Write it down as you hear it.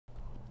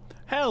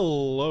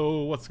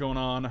Hello, what's going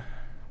on?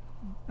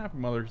 Happy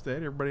Mother's Day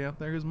to everybody out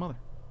there who's a mother.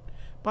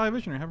 Bye,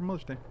 Visionary. Happy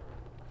Mother's Day.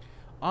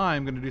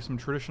 I'm going to do some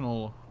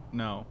traditional...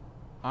 No.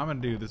 I'm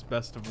going to do this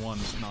best of one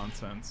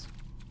nonsense.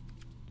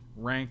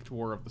 Ranked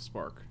War of the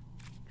Spark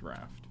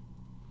draft.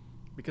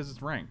 Because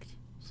it's ranked,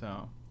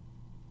 so...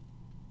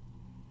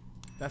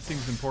 That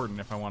seems important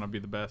if I want to be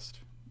the best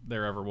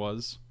there ever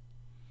was.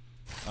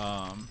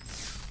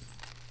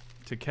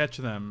 To catch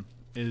them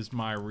is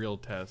my real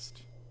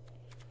test.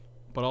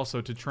 But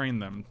also to train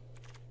them,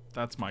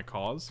 that's my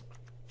cause.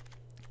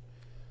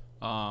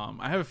 I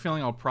have a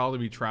feeling I'll probably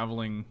be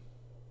traveling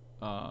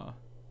across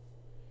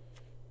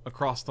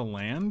the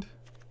land.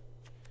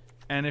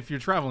 And if you're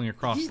traveling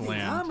across the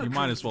land, you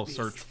might as well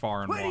search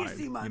far and wide.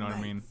 You know what I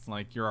mean?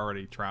 Like, you're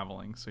already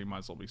traveling, so you might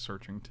as well be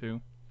searching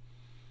too.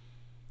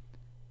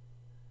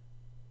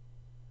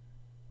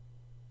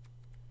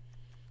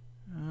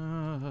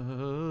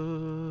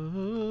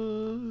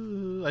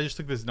 I just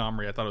took this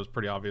Domri. I thought it was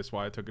pretty obvious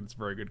why I took it. It's a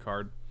very good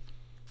card.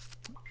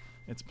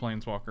 It's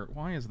Planeswalker.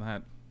 Why is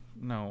that?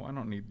 No, I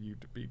don't need you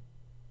to be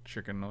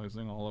chicken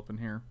noising all up in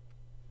here.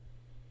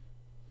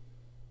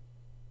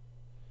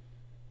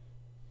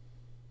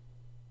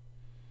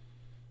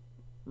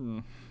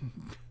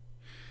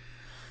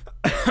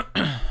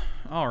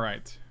 All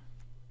right.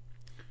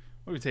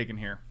 What are we taking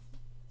here?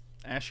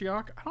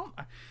 Ashiok?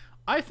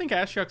 I think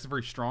Ashiok's a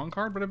very strong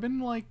card, but I've been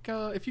like,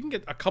 if you can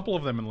get a couple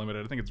of them in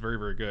limited, I think it's very,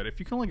 very good. If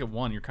you can only get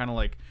one, you're kind of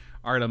like,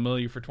 all right, I'll mill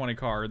you for 20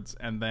 cards,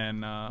 and then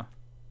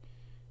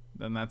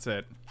that's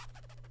it.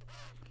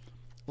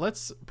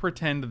 Let's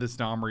pretend this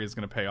Domri is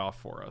going to pay off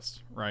for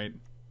us, right?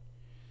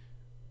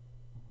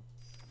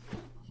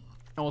 And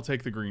we'll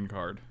take the green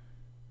card.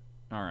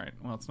 All right,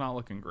 well, it's not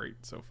looking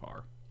great so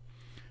far.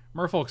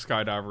 Merfolk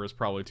Skydiver is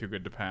probably too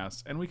good to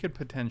pass, and we could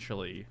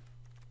potentially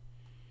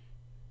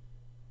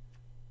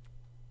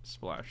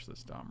splash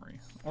this Domri,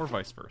 or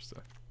vice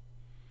versa.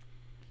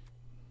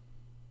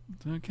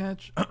 To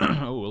catch...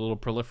 oh, a little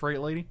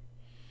proliferate lady?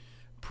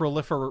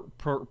 Forget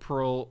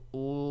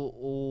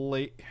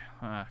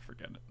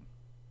it.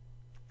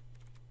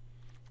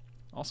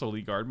 Also,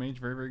 Elite Guard Mage,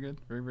 very, very good.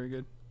 Very, very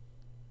good.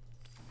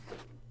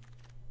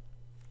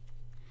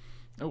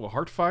 Oh, a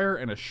Heartfire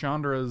and a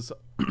Chandra's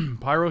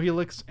Pyro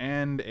Helix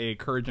and a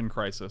Courage and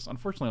Crisis.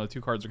 Unfortunately, only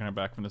 2 cards are going to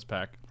back from this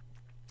pack,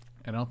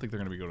 and I don't think they're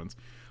going to be good ones.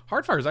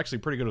 Heartfire is actually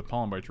pretty good with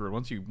Pollen Bite Druid.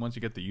 Once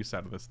you get the use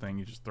out of this thing,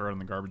 you just throw it in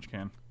the garbage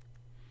can.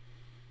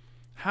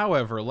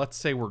 However, let's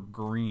say we're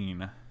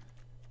green.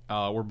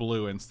 We're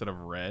blue instead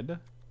of red.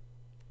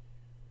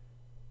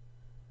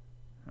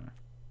 Huh.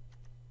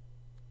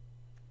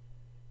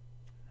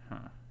 Huh.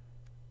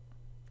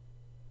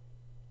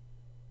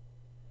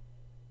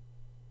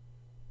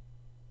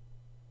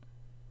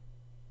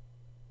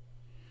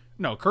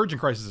 No, Courage and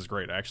Crisis is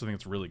great. I actually think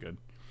it's really good.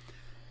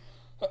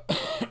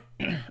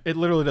 It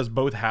literally does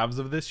both halves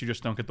of this. You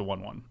just don't get the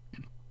 1/1,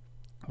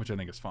 which I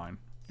think is fine.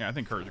 Yeah, I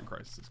think Courage and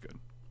Crisis is good.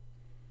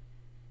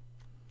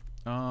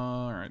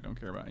 Alright, don't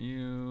care about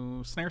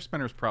you. Snare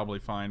Spinner is probably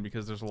fine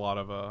because there's a lot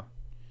of,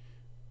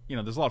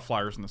 there's a lot of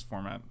flyers in this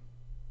format.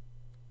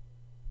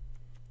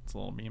 It's a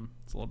little meme.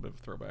 It's a little bit of a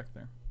throwback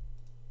there.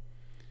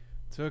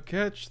 To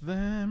catch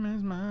them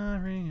is my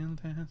real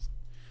test.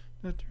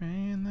 To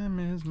train them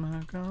is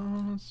my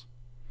cause.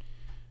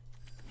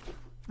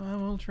 I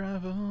will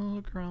travel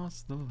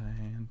across the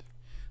land.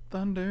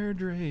 Thunder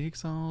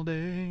drakes all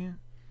day.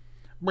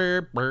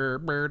 I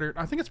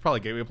think it's probably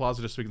Gateway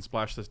Plaza just so we can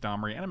splash this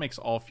Domri, and it makes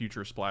all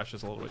future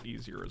splashes a little bit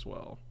easier as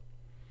well.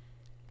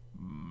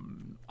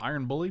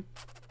 Iron Bully.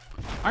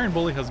 Iron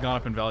Bully has gone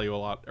up in value a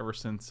lot ever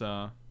since...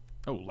 oh,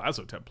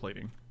 Lazotep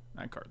Plating.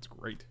 That card's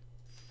great.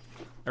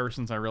 Ever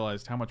since I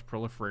realized how much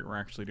Proliferate we're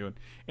actually doing.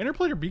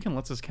 Interplater Beacon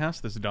lets us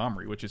cast this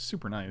Domri, which is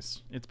super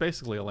nice. It's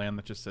basically a land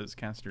that just says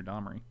cast your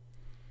Domri.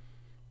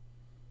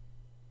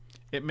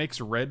 It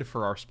makes red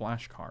for our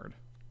splash card.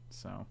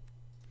 So,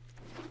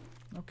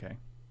 okay.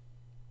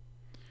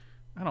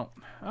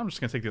 I'm just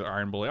gonna take the other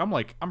Iron Bully.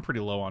 I'm pretty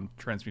low on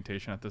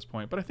transmutation at this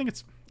point, but I think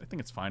it's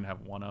fine to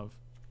have one of.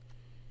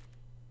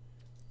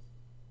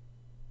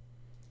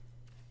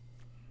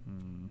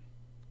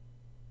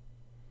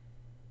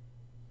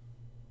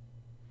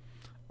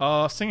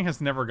 Singing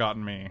has never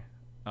gotten me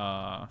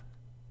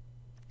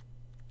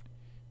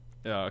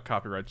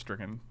copyright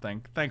stricken,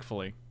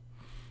 thankfully.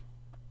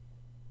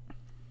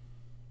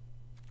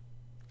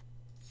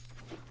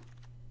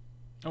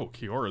 Oh,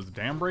 Kiora's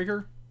Dam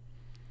Breaker?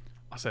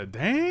 I said,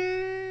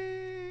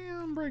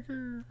 Dam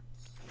Breaker.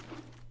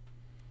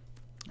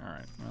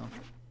 Alright, well.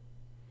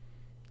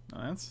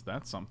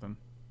 That's something.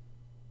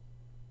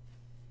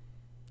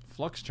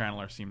 Flux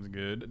Channeler seems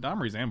good.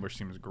 Domri's Ambush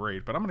seems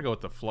great, but I'm going to go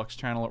with the Flux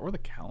Channeler or the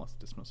Callous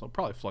Dismissal.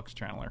 Probably Flux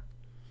Channeler.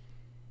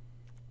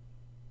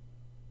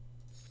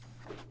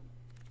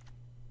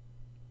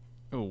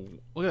 Oh,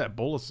 look at that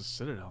Bolas'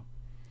 Citadel.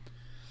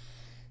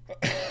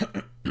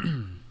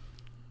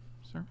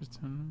 Surface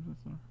 10.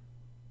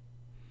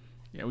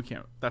 Yeah, we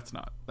can't. That's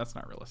not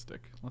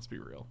realistic. Let's be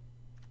real.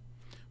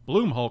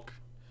 Bloom Hulk.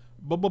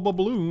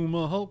 Bloom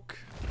Hulk.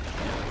 Yeah,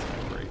 that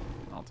sounds great.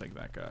 I'll take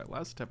that guy.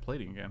 Last step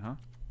plating again, huh?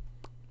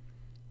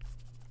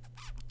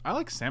 I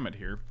like Samet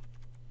here.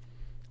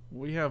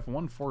 We have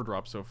 1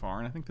 4-drop so far,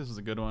 and I think this is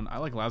a good one. I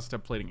like Last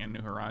Step Plating and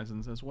New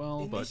Horizons as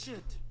well, but...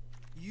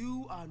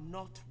 You are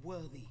not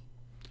worthy.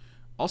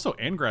 Also,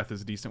 Angrath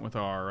is decent with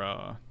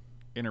our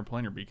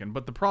Interplanar Beacon,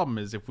 but the problem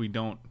is if we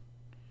don't...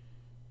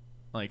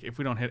 Like, if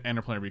we don't hit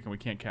Interplanar Beacon, we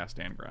can't cast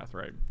Angrath,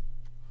 right?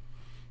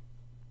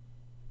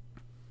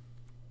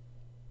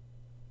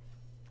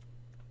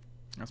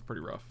 That's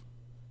pretty rough.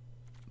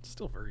 It's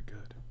still very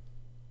good.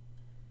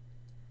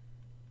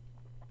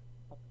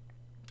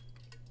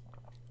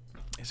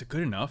 Is it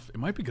good enough? It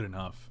might be good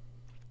enough.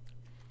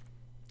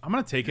 I'm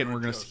going to take it and we're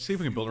going to see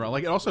if we can build around.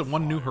 Like, it also,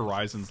 1 New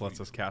Horizons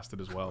lets us cast it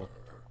as well.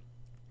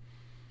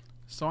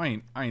 So I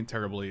ain't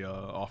terribly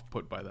off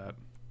put by that.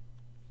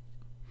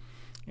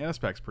 Yeah, this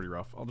pack's pretty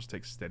rough. I'll just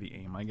take Steady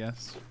Aim, I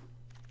guess.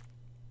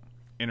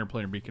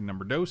 Interplanar Beacon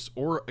number dose,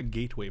 or a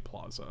Gateway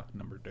Plaza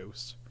number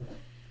dose.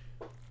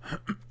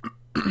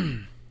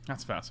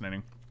 That's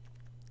fascinating.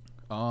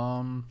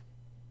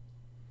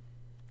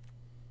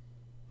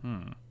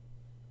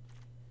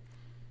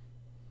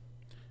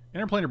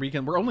 Interplanar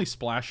Beacon, we're only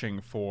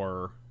splashing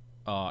for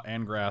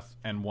Angrath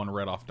and 1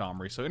 red off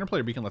Domri, so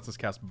Interplanar Beacon lets us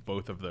cast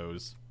both of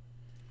those.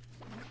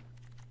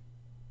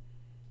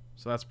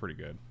 So that's pretty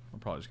good. We're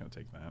probably just going to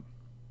take that.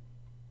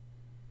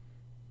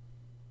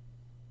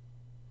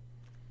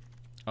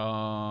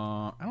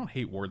 I don't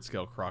hate Ward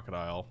Scale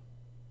Crocodile.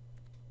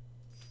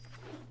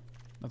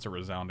 That's a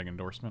resounding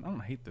endorsement. I don't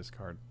hate this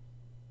card.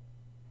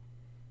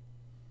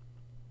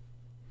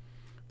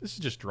 This is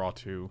just draw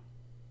 2.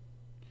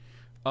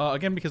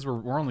 Again, because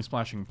we're only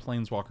splashing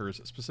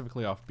Planeswalkers,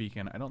 specifically off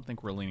Beacon, I don't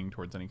think we're leaning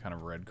towards any kind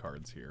of red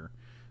cards here.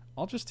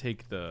 I'll just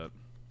take the...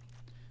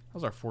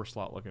 How's our 4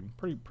 slot looking?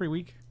 Pretty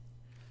weak?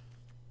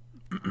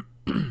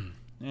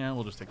 Yeah,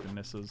 we'll just take the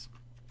Nisses.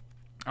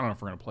 I don't know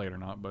if we're going to play it or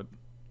not, but...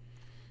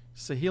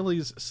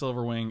 Saheeli's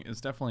Silverwing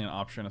is definitely an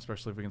option,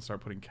 especially if we can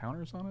start putting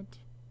counters on it.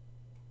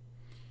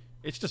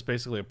 It's just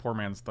basically a poor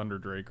man's Thunder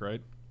Drake,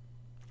 right?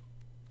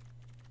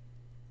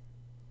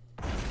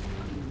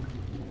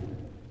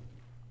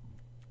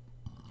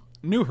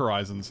 New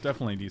Horizons,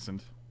 definitely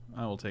decent.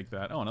 I will take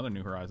that. Oh, another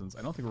New Horizons.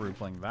 I don't think we're going to be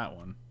playing that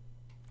one.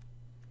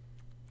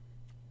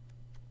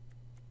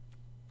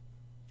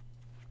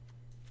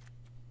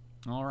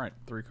 Alright,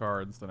 3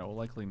 cards that I will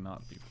likely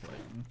not be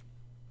playing.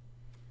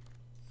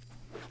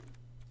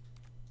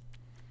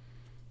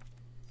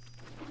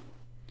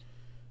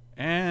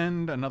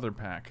 And another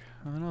pack.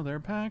 Another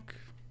pack.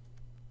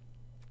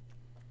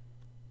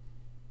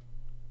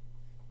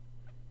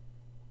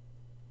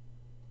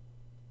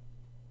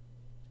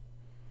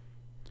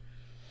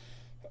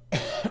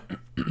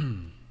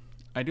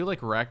 I do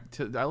like I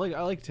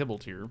like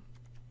Tibalt here,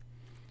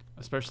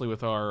 especially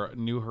with our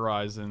New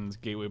Horizons,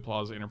 Gateway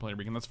Plaza, Interplanar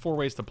Beacon. That's 4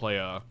 ways to play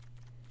a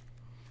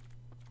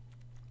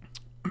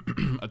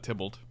a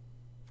Tibalt.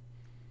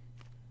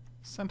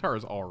 Centaur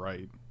is all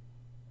right.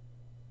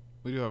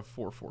 We do have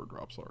 4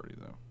 4-drops already,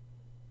 though.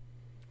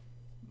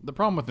 The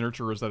problem with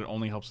Nurturer is that it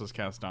only helps us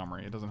cast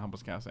Domri. It doesn't help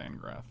us cast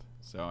Angrath.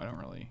 So I don't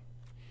really...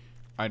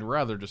 I'd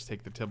rather just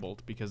take the Tibalt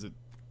because it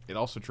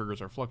also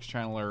triggers our Flux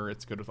Channeler.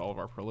 It's good with all of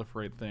our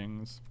Proliferate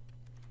things.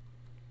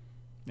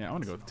 Yeah, I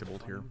want to go with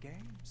Tibalt here.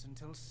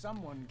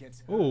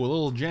 Oh, a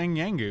little Jang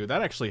Yangu.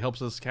 That actually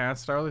helps us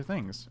cast our other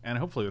things. And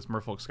hopefully this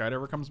Merfolk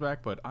Skydiver comes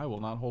back, but I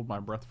will not hold my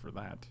breath for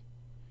that.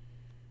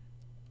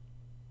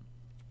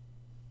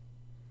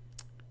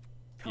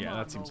 Yeah,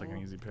 that seems like an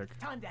easy pick.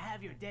 Time to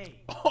have your day.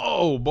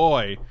 Oh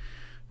boy,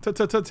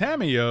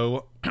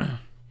 Tamio.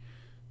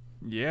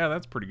 Yeah,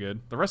 that's pretty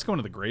good. The rest going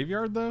to the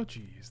graveyard though.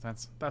 Jeez,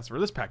 that's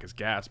where this pack is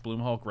gas.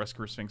 Bloomhulk,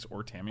 Rescuer Sphinx,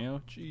 or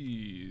Tamio.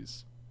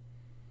 Jeez,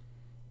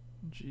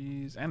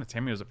 and a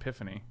Tamio's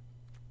Epiphany.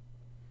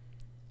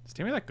 Is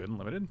Tamio that good and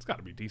limited? It's got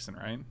to be decent,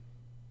 right?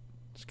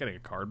 Just getting a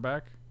card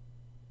back.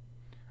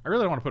 I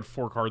really don't want to put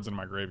 4 cards in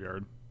my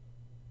graveyard.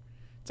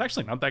 It's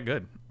actually not that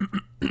good.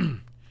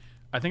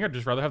 I think I'd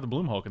just rather have the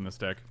Bloomhulk in this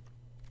deck.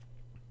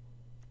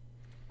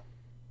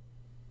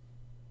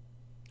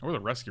 Or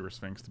the Rescuer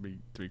Sphinx, to be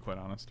quite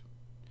honest.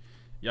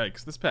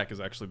 Yikes, this pack is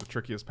actually the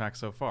trickiest pack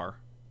so far.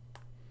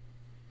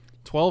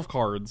 12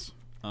 cards,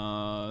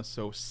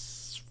 so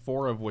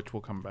 4 of which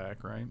will come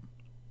back, right?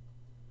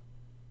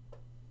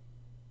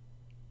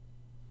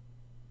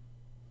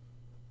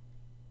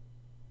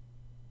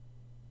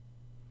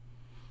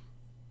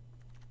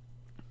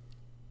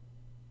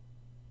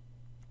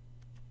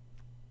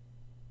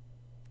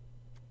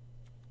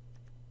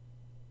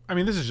 I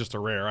mean, this is just a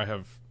rare. I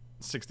have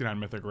 69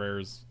 mythic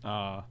rares.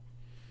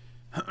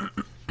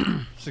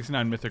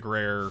 69 mythic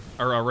rare,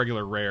 or a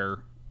regular rare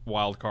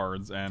wild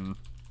cards, and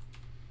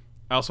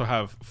I also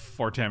have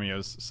 4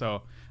 Tamios,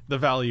 so the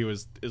value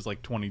is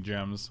like 20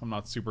 gems. I'm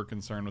not super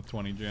concerned with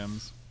 20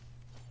 gems.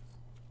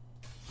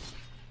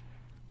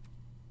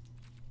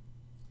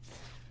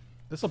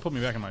 This will put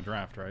me back in my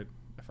draft, right?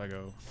 If I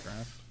go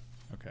draft?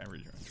 Okay,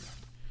 rejoin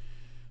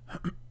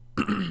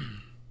draft.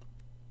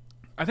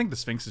 I think the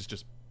Sphinx is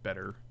just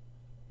better.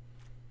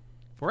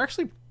 We're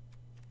actually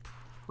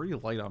pretty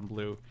light on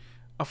blue.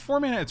 A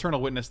 4-mana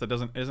Eternal Witness that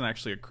isn't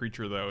actually a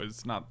creature though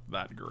is not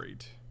that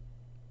great.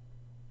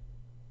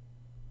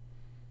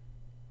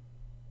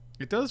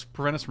 It does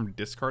prevent us from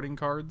discarding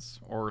cards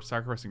or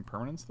sacrificing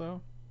permanents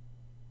though.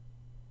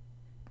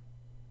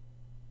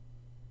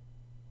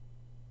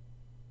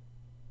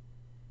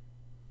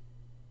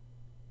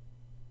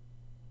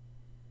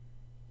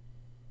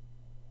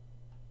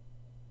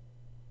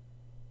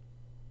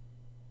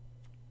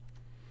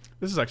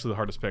 This is actually the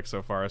hardest pick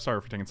so far.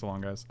 Sorry for taking so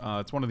long, guys.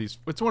 It's one of these.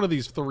 It's one of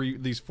these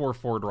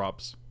 4/4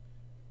 drops.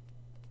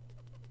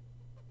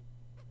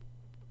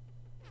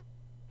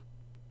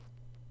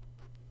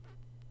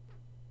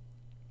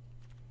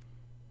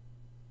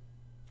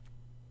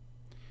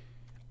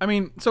 I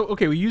mean, so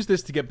okay, we use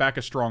this to get back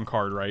a strong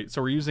card, right?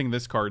 So we're using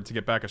this card to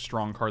get back a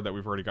strong card that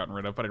we've already gotten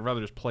rid of, but I'd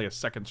rather just play a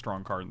second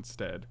strong card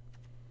instead.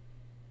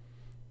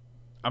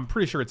 I'm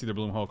pretty sure it's either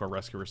Bloom Hulk or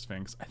Rescuer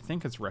Sphinx. I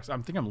think it's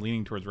I'm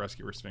leaning towards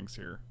Rescuer Sphinx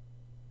here.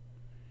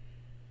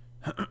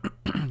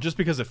 Just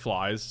because it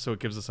flies, so it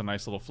gives us a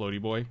nice little floaty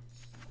boy.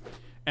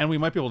 And we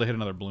might be able to hit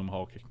another Bloom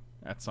Hulk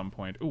at some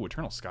point. Ooh,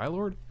 Eternal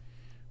Skylord?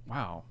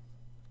 Wow.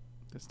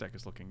 This deck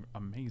is looking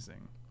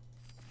amazing.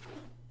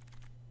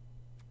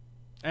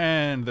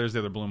 And there's the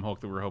other Bloom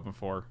Hulk that we were hoping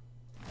for.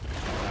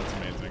 That's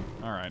amazing.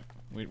 Alright,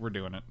 we're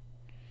doing it.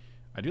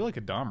 I do like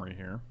a Domri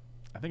here.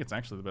 I think it's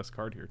actually the best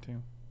card here,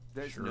 too.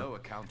 There's no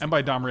account. And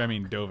by Domri, I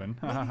mean Dovin.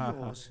 Maybe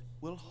yours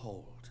will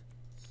hold.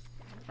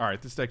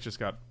 Alright, this deck just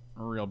got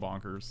real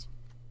bonkers.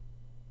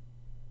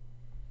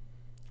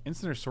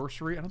 Instant or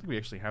sorcery? I don't think we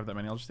actually have that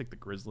many. I'll just take the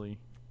Grizzly.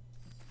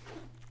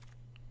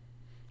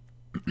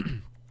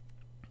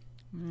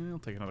 I'll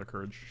take another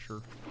Courage,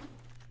 sure.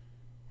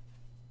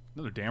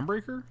 Another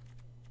Dambreaker?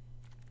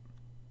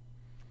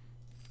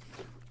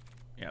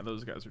 Yeah,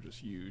 those guys are just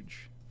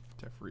huge.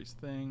 Teferi's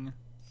Thing.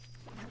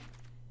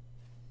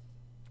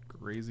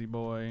 Crazy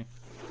Boy.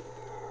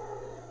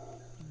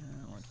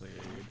 Yeah, likely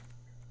Aid.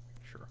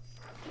 Sure.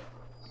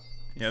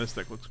 Yeah, this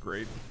deck looks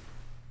great.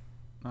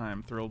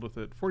 I'm thrilled with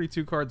it.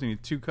 42 cards, we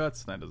need 2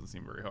 cuts. That doesn't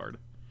seem very hard.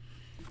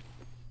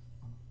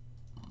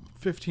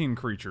 15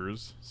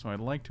 creatures, so I'd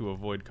like to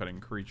avoid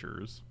cutting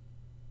creatures.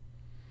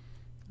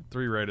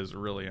 3 red is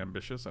really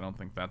ambitious. I don't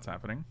think that's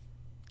happening.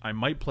 I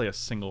might play a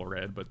single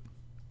red, but...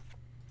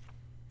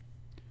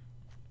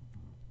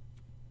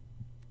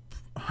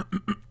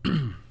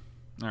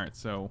 Alright,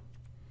 so...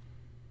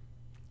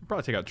 I'll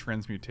probably take out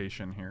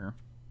Transmutation here.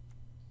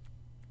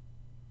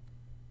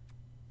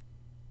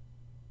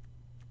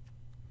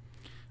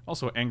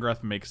 Also,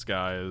 Angrath makes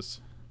guys,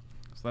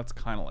 so that's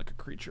kind of like a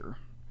creature.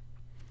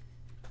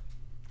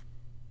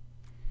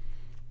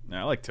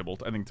 Yeah, I like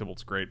Tybalt. I think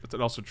Tybalt's great.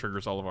 It also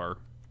triggers all of our...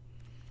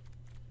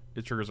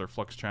 It triggers our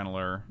Flux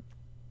Channeler.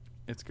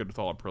 It's good with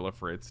all our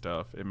Proliferate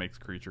stuff. It makes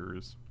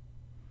creatures.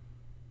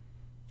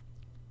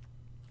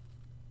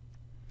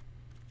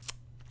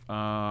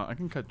 I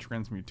can cut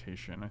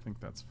Transmutation. I think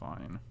that's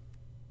fine.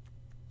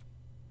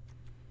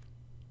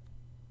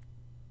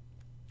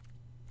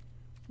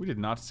 We did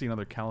not see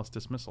another Callous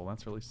Dismissal.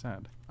 That's really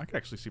sad. I could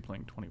actually see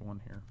playing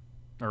 21 here.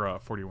 Or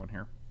 41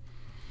 here.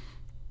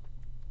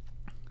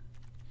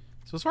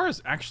 So as far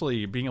as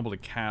actually being able to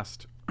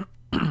cast...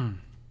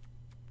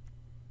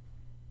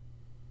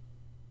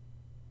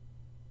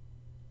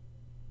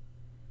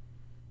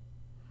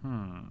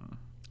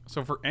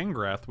 So for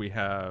Angrath, we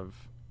have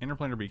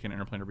Interplanar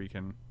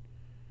Beacon,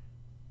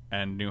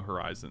 and New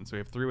Horizon. So we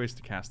have 3 ways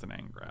to cast an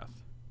Angrath.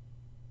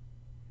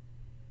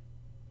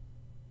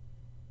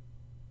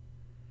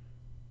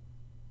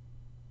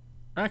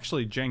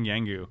 Actually, Zhang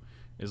Yangu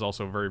is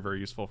also very, very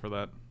useful for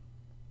that.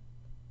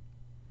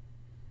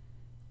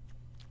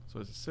 So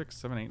it's 6,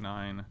 7, 8,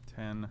 9,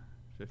 10,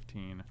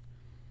 15.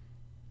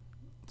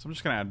 So I'm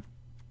just going to add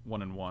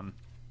 1 and 1.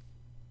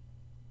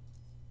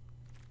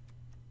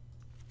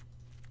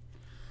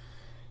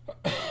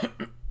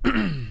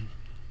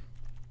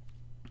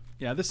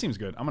 Yeah, this seems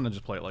good. I'm going to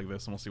just play it like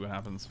this and we'll see what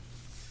happens.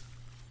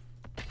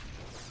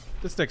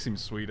 This deck seems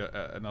sweet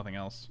at nothing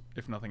else.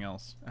 If nothing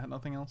else. At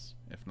nothing else?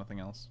 If nothing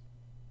else.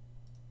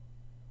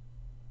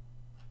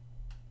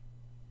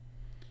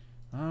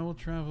 I will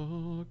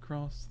travel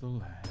across the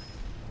land,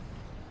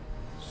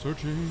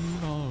 searching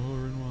far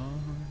and wide.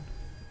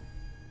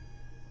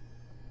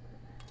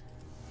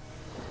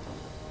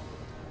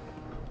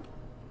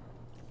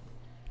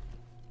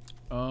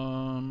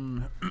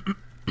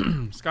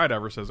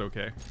 Skydiver says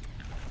okay.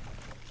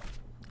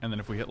 And then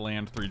if we hit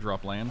land,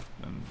 3-drop land,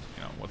 then,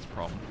 you know, what's the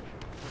problem?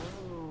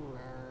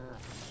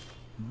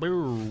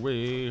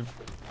 Boo-wee.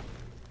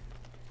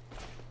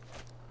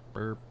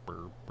 Burr.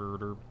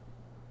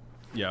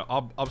 Yeah,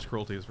 Ob's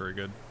Cruelty is very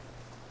good.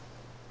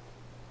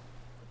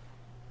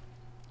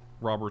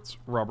 Robert's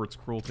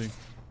Cruelty.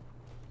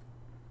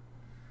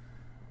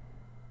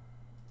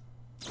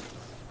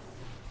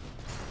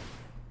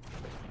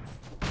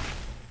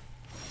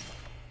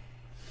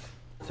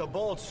 It's a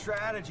bold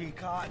strategy,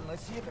 Cotton.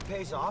 Let's see if it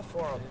pays off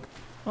for him.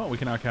 Well, we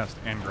can now cast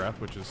Angrath,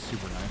 which is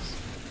super nice.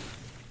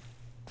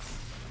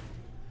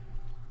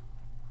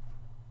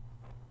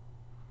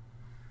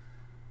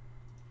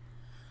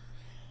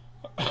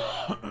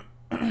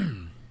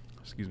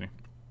 Excuse me.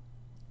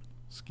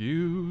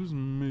 Excuse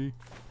me.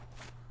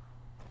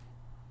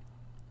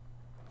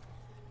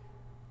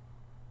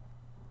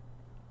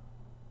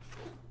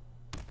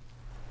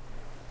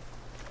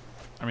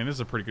 I mean, this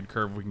is a pretty good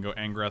curve. We can go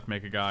Angrath,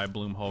 make a guy,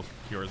 Bloom Hulk,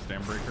 Kior's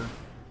Dambreaker.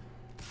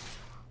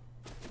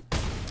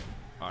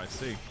 I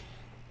see.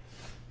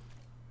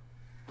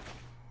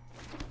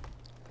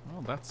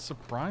 Well, that's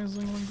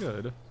surprisingly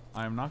good.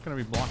 I am not going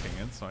to be blocking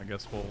it, so I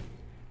guess we'll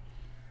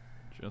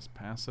just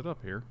pass it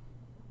up here.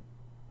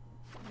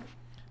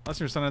 Last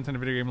year's Sun Nintendo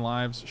Video Game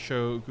Lives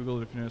show Google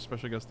if you know,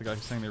 especially guess the guy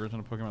who sang the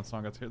original Pokemon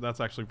song.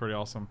 That's actually pretty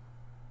awesome.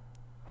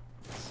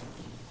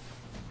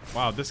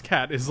 Wow, this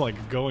cat is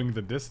like going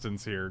the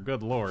distance here.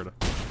 Good lord.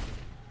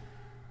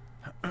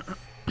 Yep.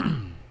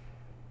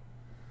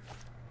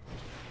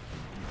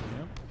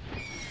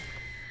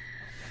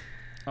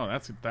 Oh,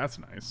 that's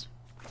nice.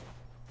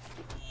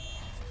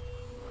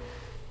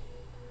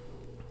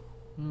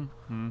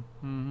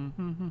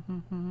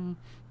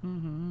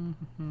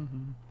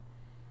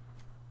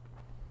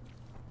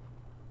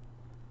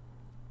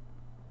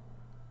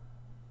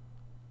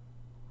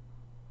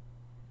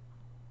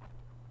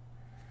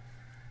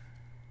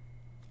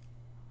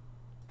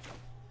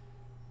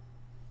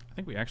 I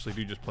think we actually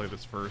do just play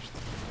this first.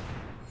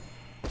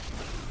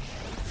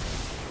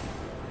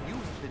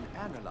 You've been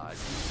analyzed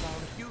and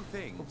found few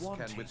things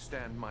can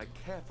withstand my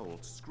careful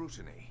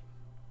scrutiny.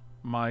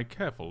 My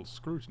careful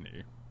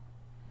scrutiny.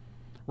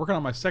 Working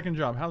on my second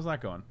job. How's that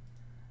going?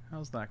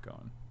 How's that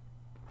going?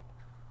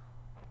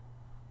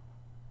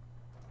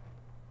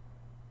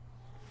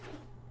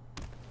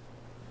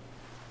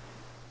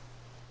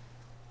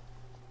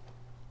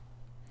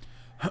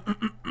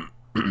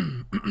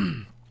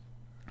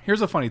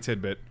 Here's a funny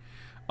tidbit.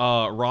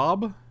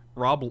 Rob,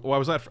 well, I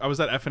was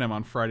at F&M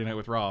on Friday night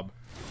with Rob,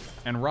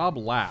 and Rob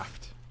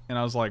laughed, and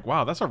I was like,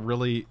 "Wow, that's a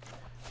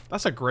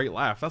great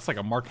laugh. That's like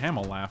a Mark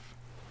Hamill laugh."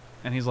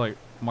 And he's like,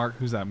 "Mark,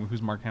 who's that?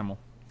 Who's Mark Hamill?"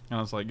 And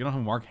I was like, "You know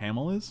who Mark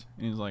Hamill is?"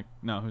 And he's like,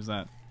 "No, who's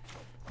that?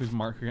 Who's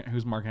Mark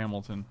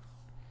Hamilton?"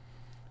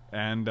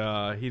 And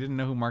he didn't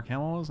know who Mark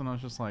Hamill was, and I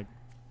was just like,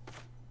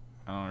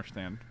 "I don't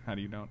understand. How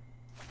do you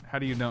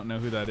don't know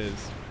who that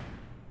is?"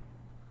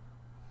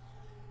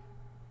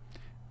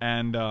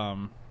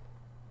 And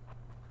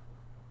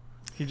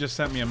he just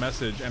sent me a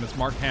message, and it's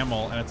Mark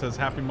Hamill, and it says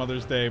 "Happy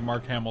Mother's Day,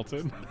 Mark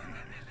Hamilton."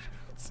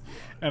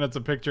 And it's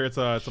a picture. It's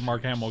a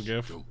Mark Hamill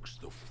gif. Stokes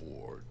the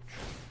forge.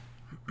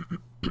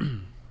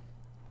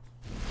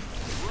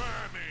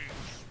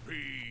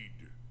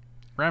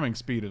 Ramming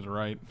speed is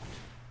right.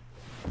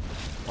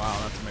 Wow,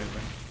 that's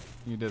amazing.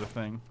 You did a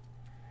thing.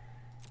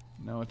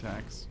 No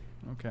attacks.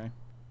 Okay.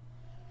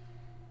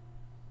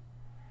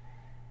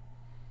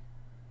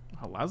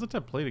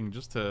 Lazatep plating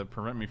just to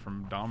prevent me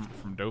from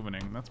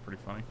dovening. That's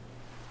pretty funny.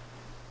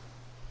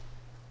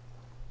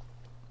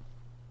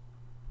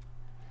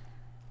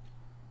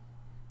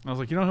 I was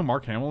like, you know who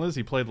Mark Hamill is?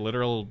 He played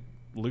literal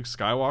Luke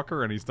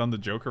Skywalker, and he's done the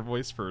Joker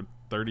voice for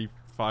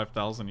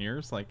 35,000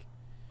 years. Like,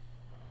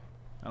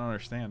 I don't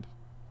understand.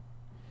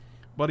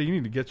 Buddy, you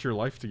need to get your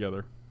life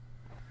together.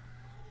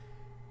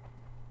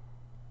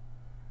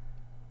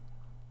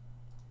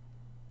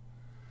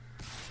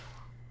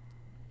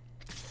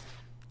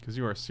 Because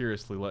you are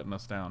seriously letting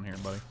us down here,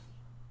 buddy.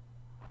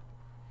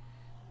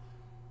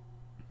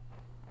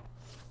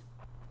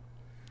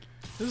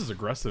 This is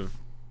aggressive.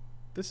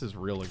 This is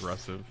real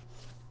aggressive.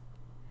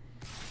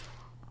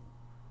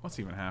 What's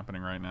even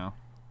happening right now?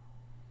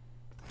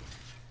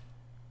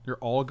 You're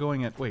all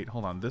going at... Wait,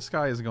 hold on. This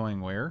guy is going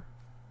where?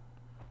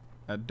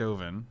 At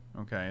Dovin.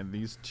 Okay, and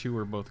these two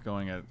are both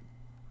going at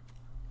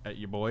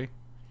you, boy.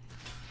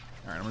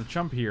 Alright, I'm going to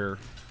jump here,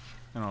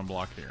 and I'm going to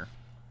block here.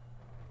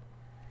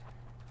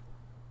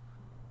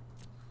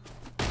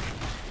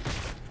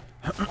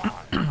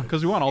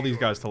 Because we want all these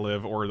guys to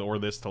live, or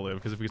this to live.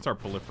 Because if we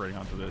start proliferating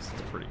onto this,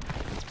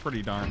 it's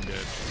pretty darn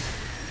good.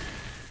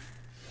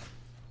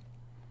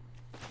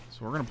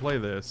 So we're gonna play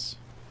this.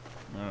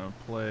 I'm gonna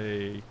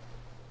play.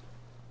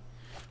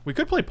 We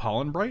could play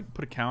Pollen Bright,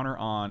 put a counter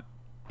on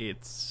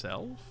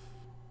itself.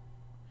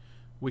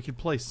 We could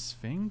play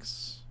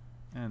Sphinx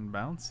and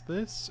bounce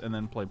this, and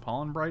then play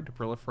Pollen Bright to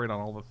proliferate on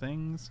all the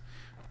things.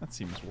 That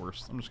seems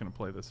worse. I'm just going to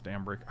play this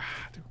Dambreaker.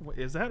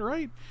 Is that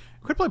right?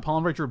 We could play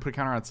Pollen Breaker, put a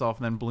counter on itself,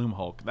 and then Bloom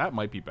Hulk. That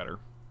might be better.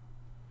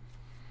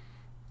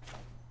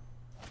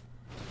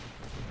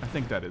 I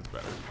think that is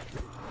better.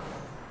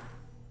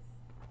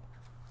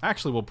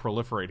 Actually, we'll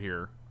proliferate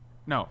here.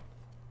 No.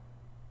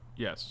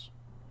 Yes.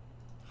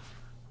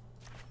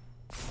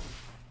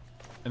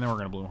 And then we're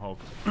going to Bloom Hulk.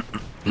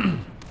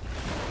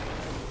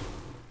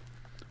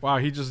 Wow,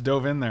 he just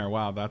dove in there.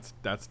 Wow,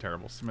 that's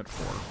terrible. Submit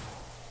 4.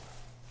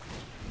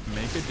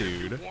 Make a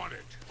dude. Want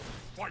it.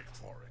 Fight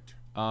for it.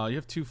 You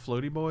have 2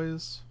 floaty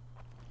boys.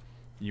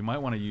 You might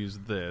want to use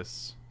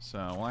this.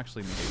 So we'll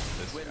actually negate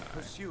this When guy.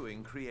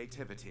 pursuing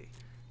creativity,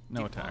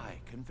 No defy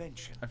attack.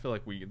 convention. I feel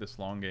like this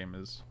long game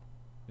is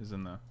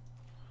in the...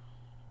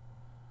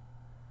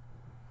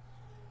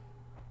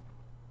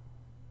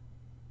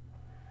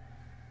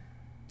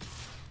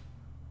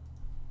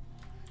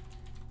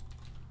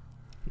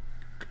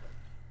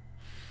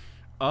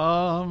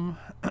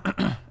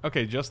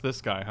 Okay, just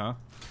this guy, huh?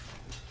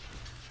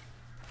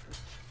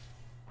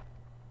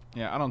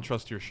 Yeah, I don't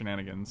trust your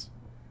shenanigans.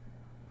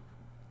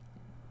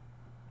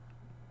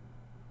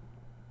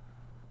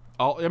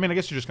 I mean, I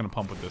guess you're just gonna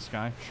pump with this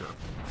guy. Sure.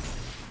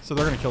 So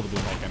they're gonna kill the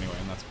Bloom Hulk anyway,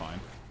 and that's fine.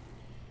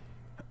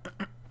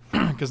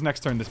 Because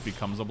next turn this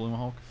becomes a Bloom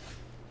Hulk.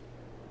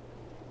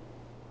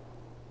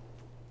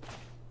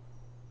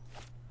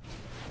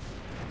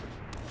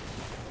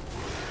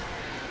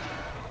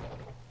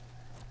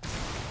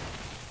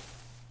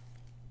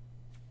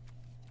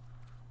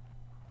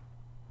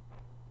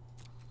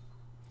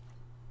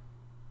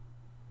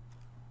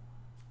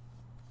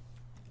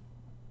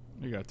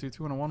 You got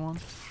 2/2 and a 1/1?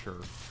 Sure.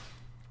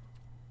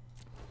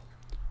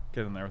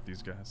 Get in there with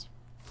these guys.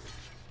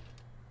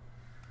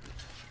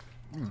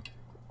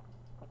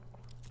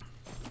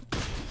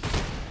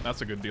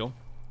 That's a good deal.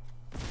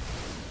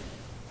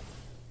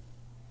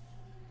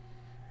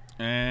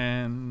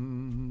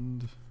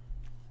 And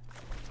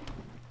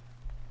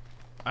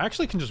I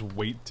actually can just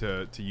wait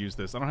to use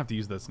this. I don't have to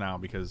use this now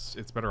because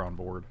it's better on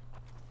board.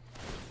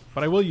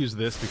 But I will use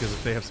this because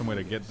if they have some way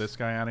to get this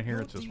guy out of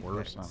here, it's just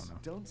worse. I don't know.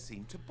 Don't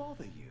seem to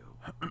bother you.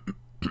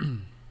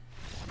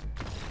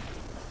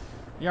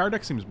 Yeah, our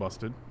deck seems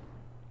busted.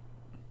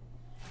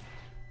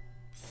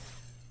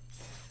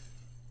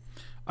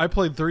 I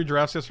played 3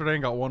 drafts yesterday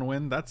and got 1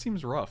 win. That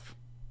seems rough.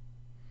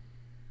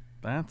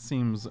 That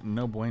seems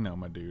no bueno,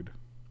 my dude.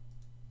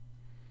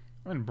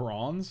 I'm in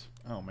bronze?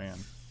 Oh, man.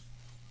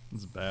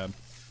 This is bad.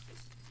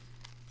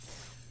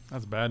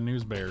 That's bad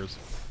news, Bears.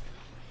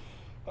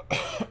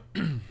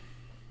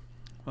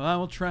 Well, I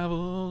will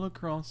travel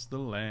across the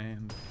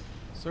land,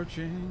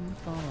 searching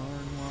far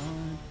and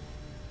wide.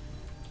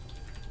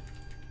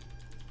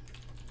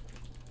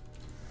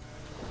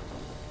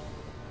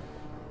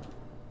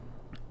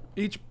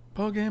 Each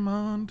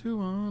Pokemon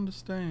to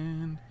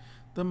understand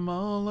the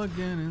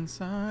mulligan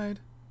inside.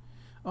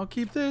 I'll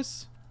keep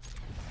this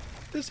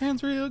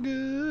hand's real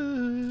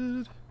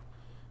good.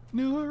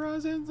 New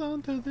horizons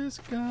onto the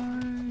sky.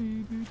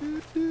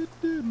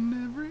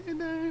 Every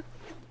day.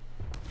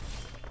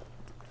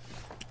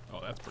 Oh,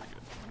 that's pretty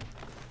good.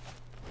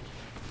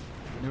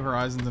 New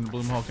horizons and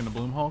Bloom Hulk into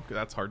Bloom Hulk.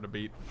 That's hard to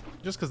beat.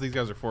 Just because these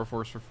guys are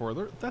 4/4s for 4.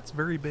 That's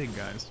very big,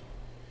 guys.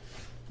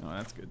 Oh,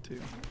 that's good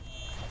too.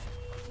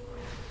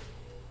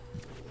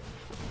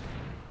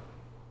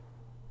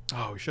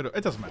 Oh, we should have.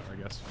 It doesn't matter, I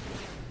guess.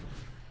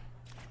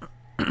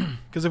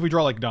 Because if we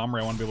draw like Domre,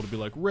 I want to be able to be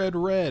like red,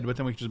 red, but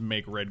then we can just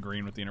make red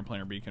green with the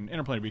Interplanar Beacon.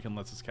 Interplanar Beacon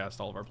lets us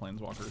cast all of our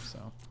Planeswalkers,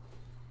 so.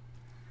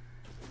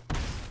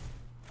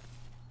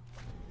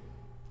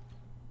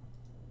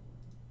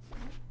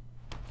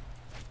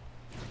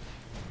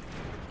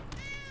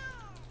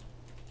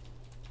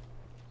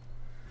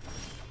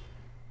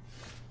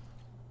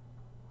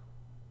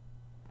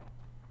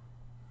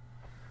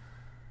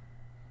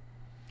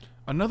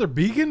 Another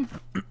beacon?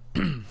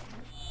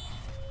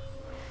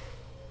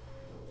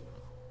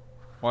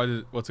 Why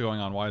did what's going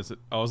on? Why is it?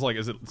 I was like,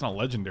 it's not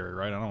legendary,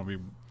 right? I don't want to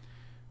be.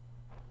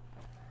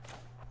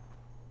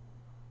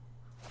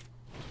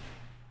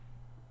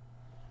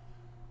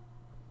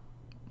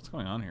 What's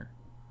going on here?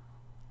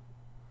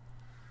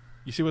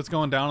 You see what's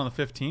going down on the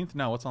 15th?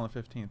 No, what's on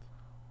the 15th?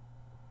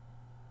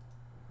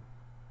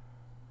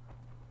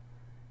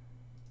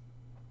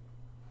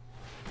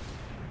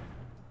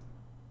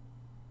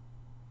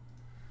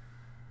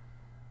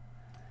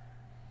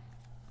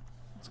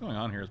 What's going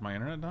on here? Is my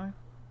internet dying?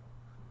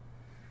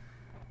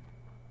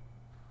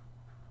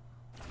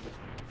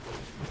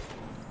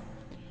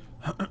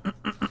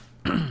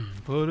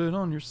 Put it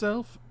on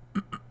yourself.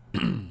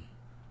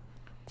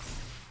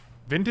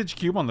 Vintage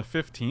Cube on the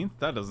 15th?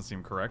 That doesn't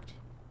seem correct.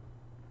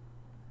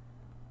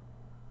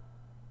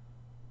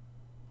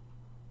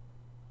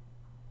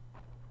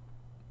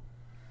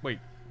 Wait,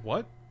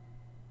 what?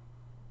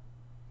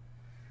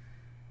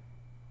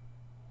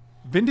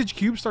 Vintage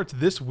Cube starts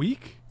this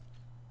week?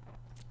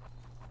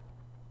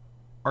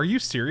 Are you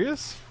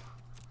serious?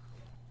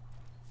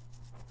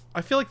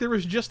 I feel like there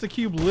was just a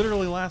cube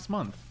literally last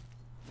month.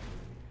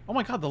 Oh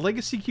my god, the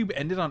Legacy Cube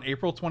ended on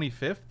April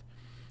 25th?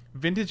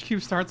 Vintage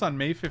Cube starts on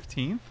May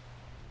 15th?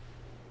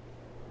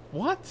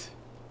 What?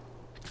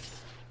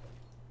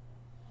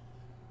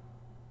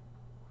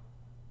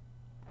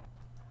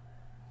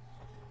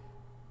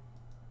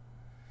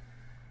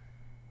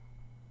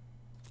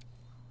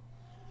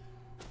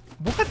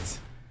 What?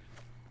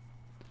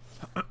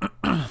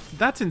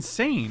 That's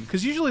insane.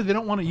 Because usually they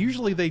don't want to...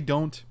 Usually they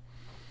don't...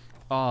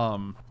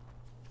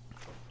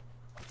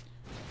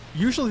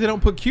 Usually they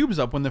don't put cubes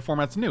up when the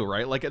format's new,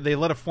 right? Like, they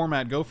let a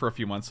format go for a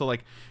few months. So,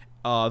 like,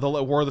 they'll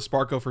let War of the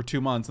Spark go for 2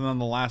 months, and then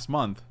the last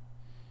month...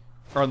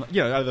 Or,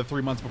 you know, out of the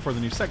 3 months before the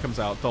new set comes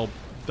out,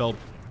 they'll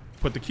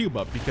put the cube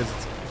up because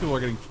people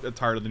are getting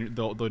tired of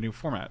the new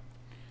format,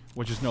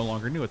 which is no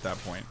longer new at that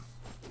point.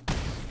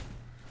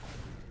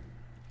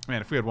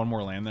 Man, if we had one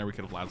more land there, we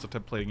could have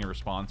Lazotep playing a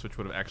response, which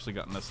would have actually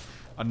gotten us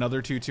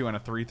another 2/2 and a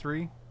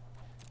 3/3.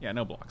 Yeah,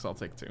 no blocks. I'll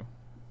take 2.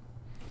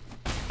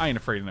 I ain't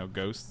afraid of no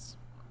ghosts.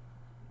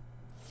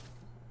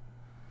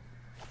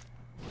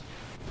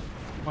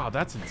 Wow,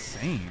 that's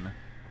insane.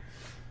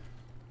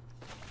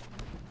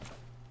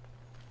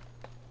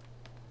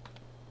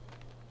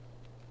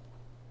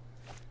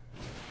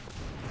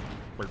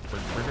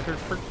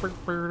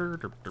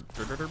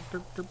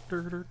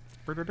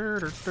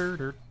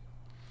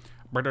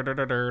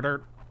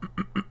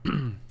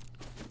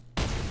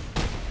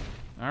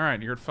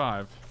 Alright, you're at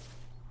 5.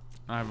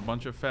 I have a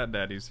bunch of fat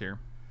daddies here.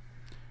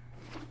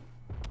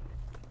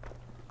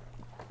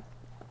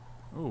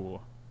 Ooh.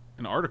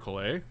 An article,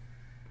 eh?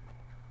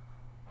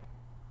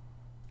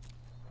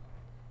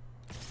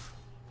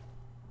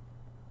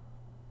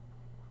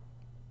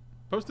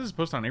 This is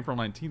posted on April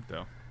 19th,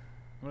 though.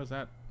 What is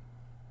that?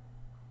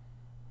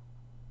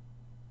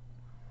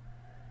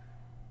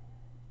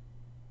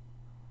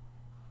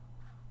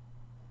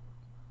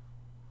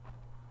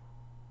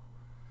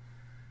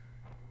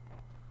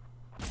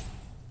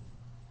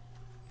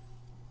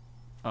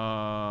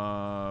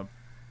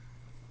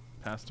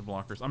 Pass to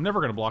blockers. I'm never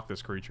going to block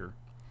this creature.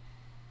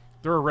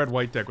 They're a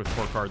red-white deck with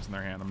 4 cards in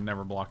their hand. I'm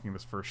never blocking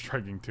this first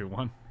striking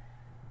 2/1.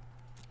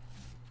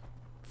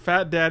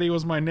 Fat Daddy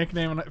was my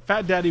nickname. And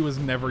Fat Daddy was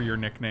never your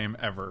nickname,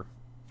 ever.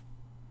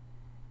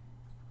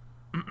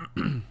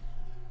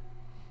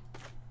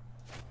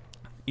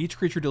 Each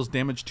creature deals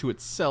damage to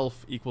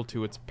itself equal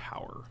to its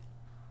power.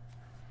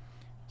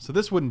 So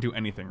this wouldn't do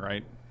anything,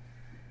 right?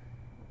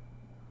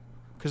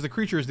 Because the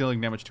creature is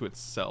dealing damage to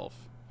itself.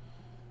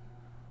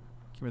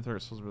 Keep it there,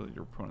 it's supposed to be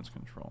your opponent's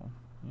control.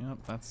 Yep,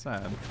 that's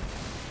sad.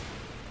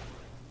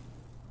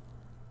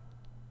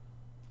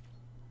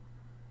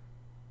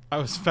 I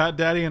was Fat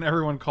Daddy and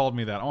everyone called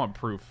me that. I want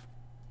proof.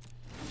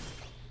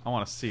 I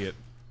want to see it.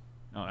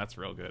 Oh, that's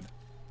real good.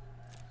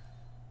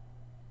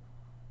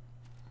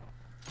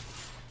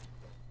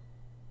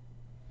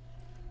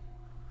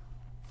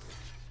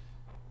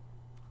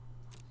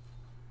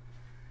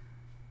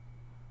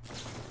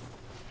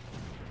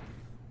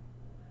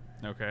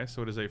 Okay,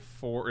 so it is a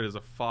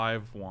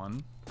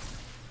 5/1.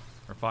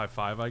 Or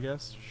 5/5, I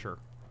guess? Sure.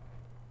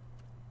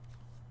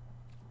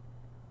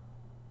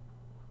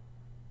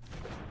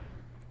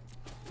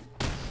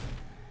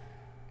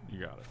 You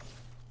got it.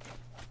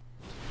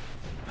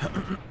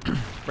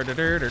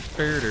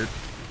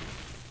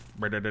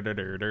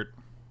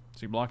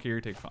 So you block here,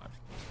 you take 5.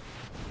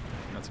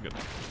 That's a good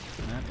one.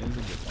 That is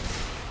a good one.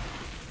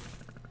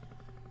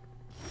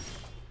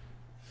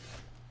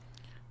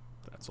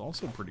 That's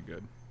also pretty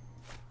good.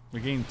 We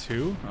gain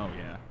 2? Oh,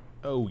 yeah.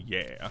 Oh,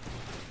 yeah.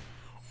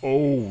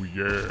 Oh,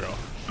 yeah.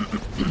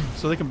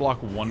 So they can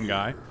block 1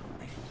 guy.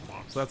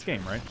 So that's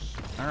game, right?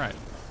 Alright.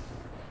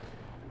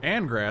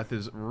 Angrath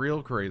is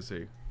real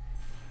crazy.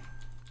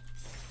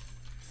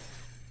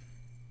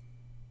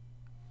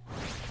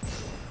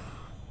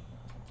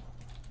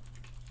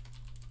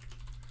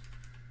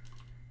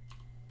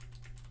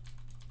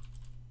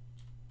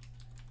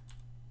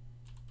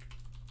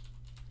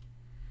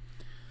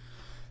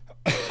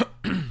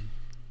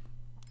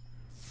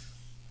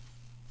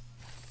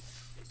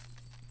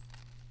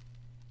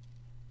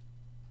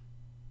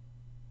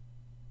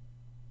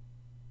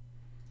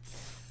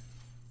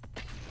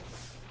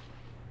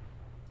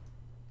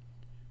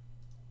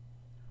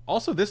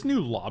 Also, this new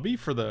lobby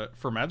for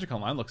Magic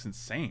Online looks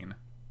insane.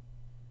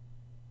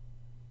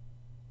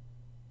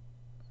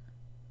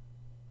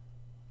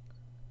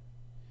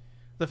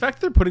 The fact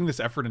that they're putting this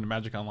effort into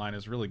Magic Online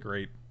is really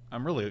great.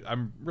 I'm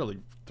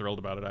really thrilled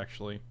about it,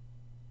 actually.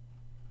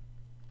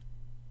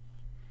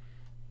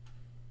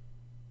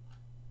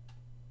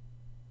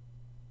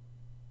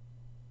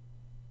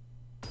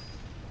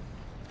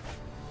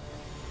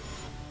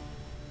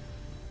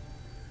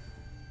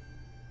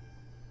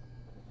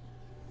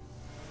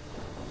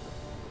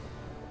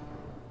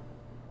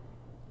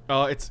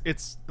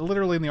 It's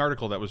literally in the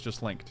article that was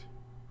just linked.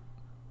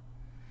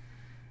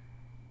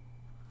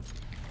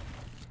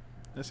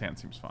 This hand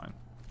seems fine.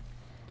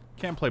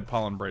 Can't play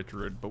Pollen Bright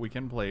Druid, but we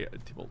can play a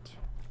Tibbles.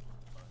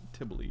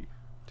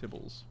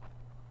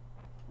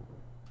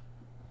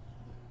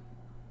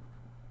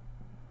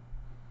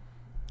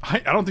 I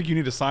don't think you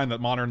need to sign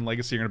that Modern and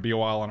Legacy are going to be a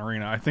while on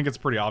Arena. I think it's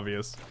pretty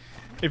obvious.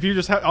 If you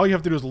just all you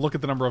have to do is look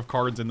at the number of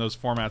cards in those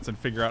formats and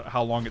figure out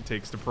how long it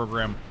takes to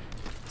program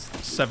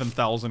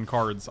 7,000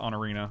 cards on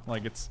Arena.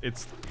 Like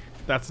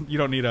that's you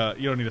don't need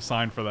a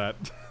sign for that.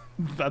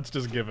 That's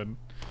just given.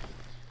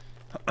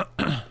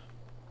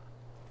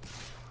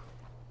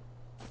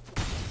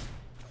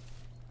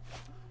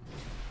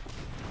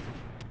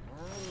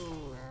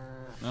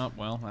 Oh,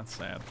 well, that's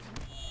sad.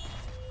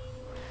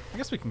 I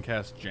guess we can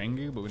cast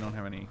Jengu, but we don't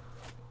have any.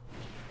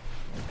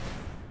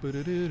 The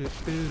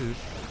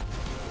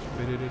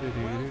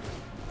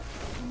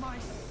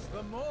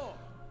more,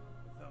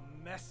 the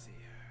messier.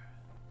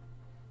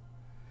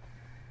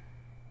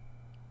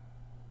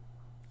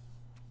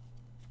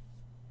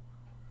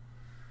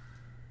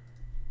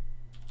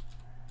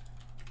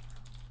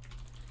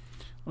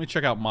 Let me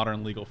check out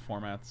modern legal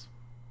formats.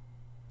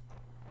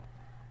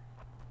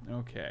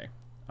 Okay.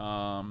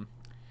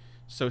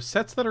 So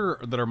sets that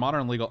are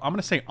modern legal, I'm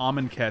gonna say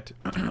Amonkhet.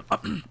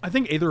 I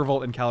think Aether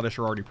Revolt and Kaladesh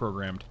are already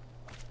programmed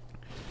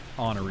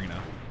on Arena.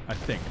 I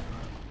think.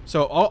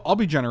 So I'll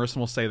be generous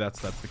and we'll say that's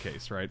the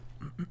case, right?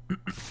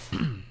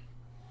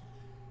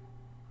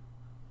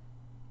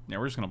 Yeah,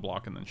 we're just gonna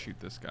block and then shoot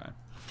this guy.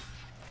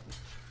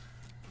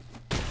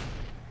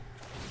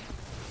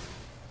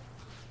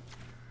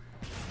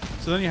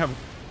 So then you have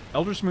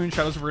Eldritch Moon,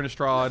 Shadows of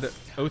Innistrad,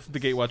 Oath of the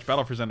Gatewatch,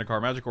 Battle for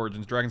Zendikar, Magic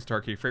Origins, Dragons of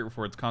Tarkir, Fate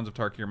Reforged, Cons of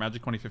Tarkir,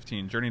 Magic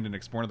 2015, Journey into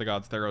Nyx, Born of the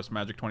Gods, Theros,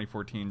 Magic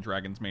 2014,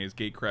 Dragon's Maze,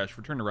 Gate Crash,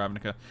 Return to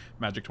Ravnica,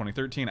 Magic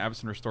 2013,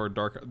 Avacyn Restored,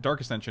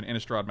 Dark Ascension,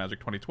 Innistrad, Magic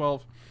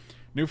 2012,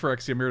 New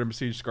Phyrexia, Mirrodin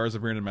Besieged, Scars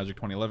of Mirrodin, Magic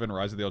 2011,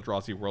 Rise of the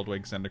Eldrazi,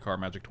 Worldwake, Zendikar,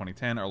 Magic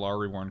 2010, Alar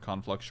Reborn,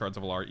 Conflux, Shards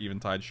of Alar,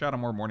 Eventide,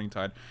 Shadowmoor,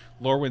 Morningtide,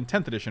 Lorwyn,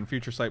 10th Edition,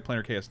 Future Sight,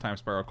 Planar Chaos, Time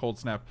Spiral, Cold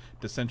Snap,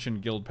 Dissension,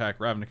 Guild Pack,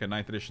 Ravnica,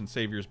 9th Edition,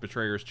 Saviors,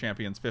 Betrayers,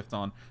 Champions, 5th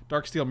Dawn,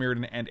 Darksteel,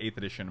 Mirrodin, and 8th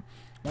Edition.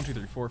 1, 2,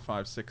 3, 4,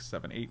 5, 6,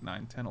 7, 8,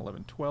 9, 10,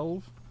 11,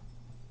 12.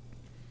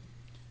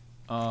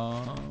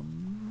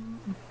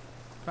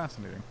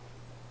 Fascinating.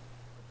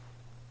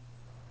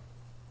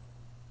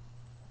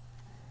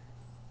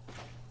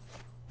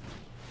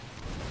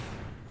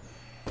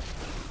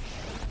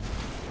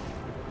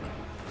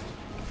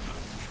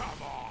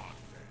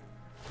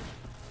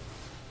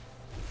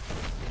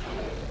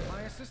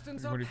 My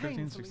assistants are 40, 15,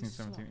 painfully 16,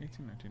 17, slow.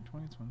 18, 19,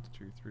 20, 21,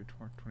 22, 23,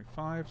 24,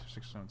 25,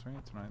 26, 27,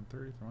 28, 29,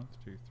 30, 31,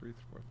 32, 33,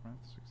 34, 35,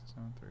 36,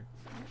 37,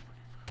 38,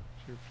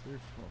 2, 3,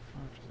 4,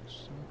 5, 6,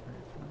 7,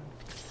 8, 9,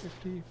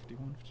 50,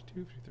 51,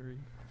 52, 53,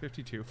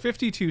 52.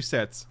 52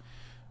 sets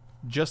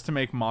just to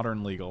make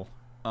Modern legal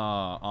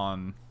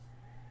on...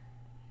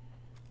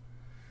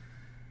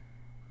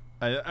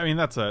 I mean,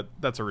 that's a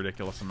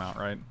ridiculous amount,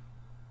 right?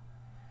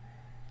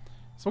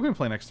 So what can we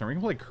play next turn? We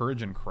can play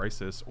Courage and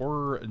Crisis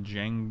or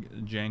Jang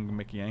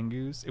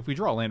Micyangus. If we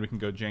draw a land, we can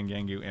go Jang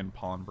Yangu and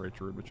Pollen Bright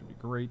Druid, which would be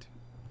great.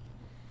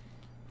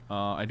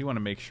 I do want to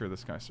make sure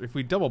this guy... If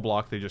we double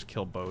block, they just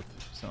kill both.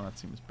 So that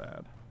seems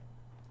bad.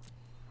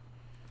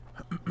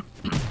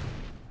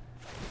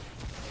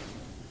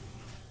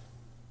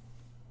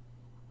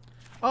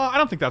 I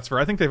don't think that's fair.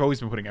 I think they've always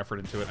been putting effort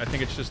into it. I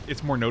think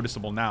it's more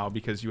noticeable now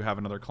because you have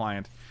another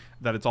client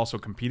that it's also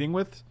competing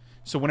with.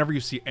 So whenever you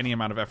see any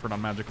amount of effort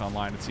on Magic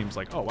Online, it seems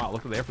like, oh wow,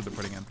 look at the effort they're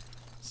putting in.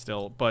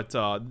 Still, but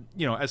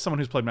you know, as someone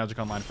who's played Magic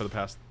Online for the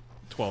past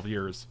 12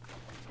 years,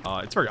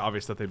 it's very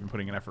obvious that they've been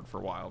putting in effort for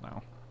a while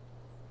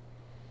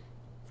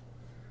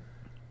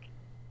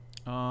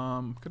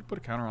now. Could put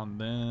a counter on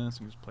this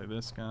and just play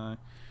this guy.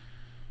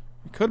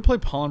 We could play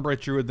Pollen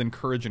Bright Druid, then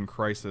Courage and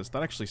Crisis.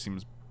 That actually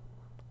seems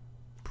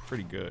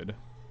pretty good.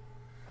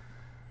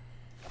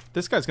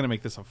 This guy's going to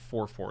make this a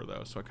 4/4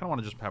 though, so I kind of want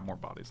to just have more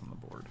bodies on the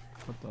board.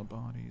 Put the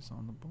bodies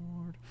on the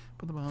board.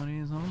 Put the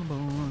bodies on the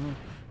board.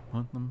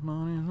 Put the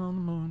bodies on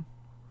the board.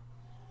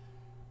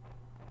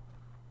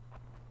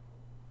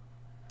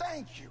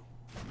 Thank you.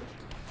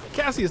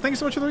 Cassius, thank you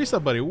so much for the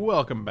resub, buddy.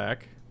 Welcome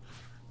back.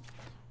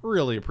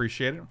 Really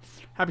appreciate it.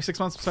 Happy 6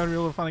 months. Excited to be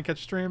able to finally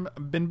catch a stream.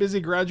 Been busy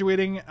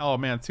graduating. Oh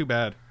man, too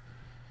bad.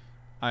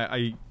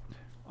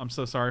 I'm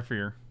so sorry for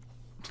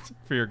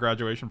your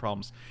graduation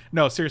problems.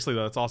 No, seriously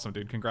though, that's awesome,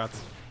 dude.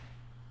 Congrats.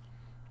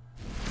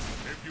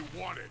 If you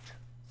want it,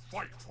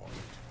 fight for it.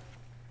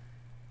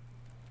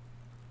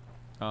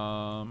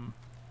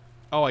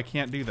 Oh, I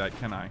can't do that,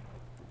 can I?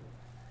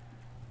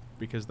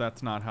 Because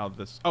that's not how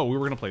this... Oh, we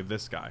were going to play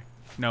this guy.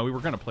 No, we were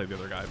going to play the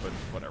other guy, but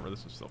whatever.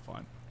 This is still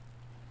fine.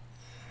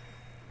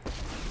 There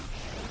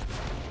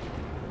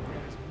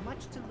is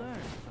much to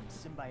learn from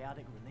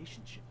symbiotic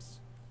relationships.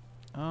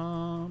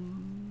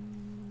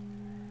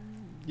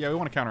 Yeah, we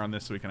want to counter on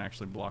this so we can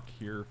actually block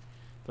here.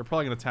 They're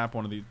probably going to tap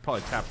one of these...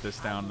 Probably tap this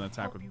down and then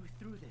attack with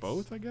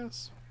both, I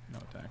guess? No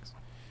attacks.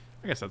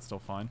 I guess that's still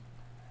fine.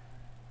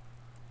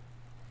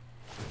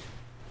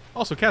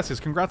 Also,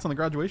 Cassius, congrats on the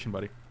graduation,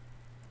 buddy.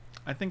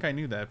 I think I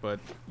knew that, but,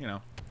 you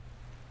know.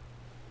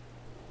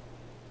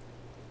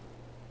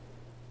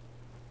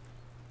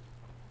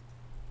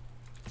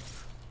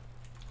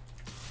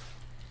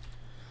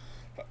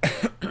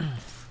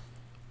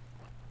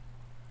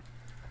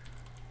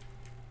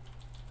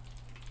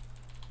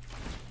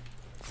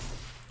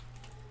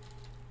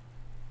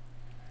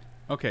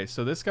 Okay,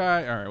 so this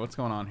guy... Alright, what's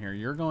going on here?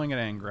 You're going at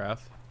Angrath.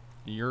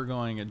 You're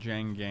going at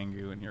Jang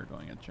Gangu, and you're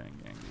going at Jang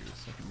Gangu.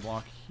 So I can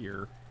block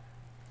here.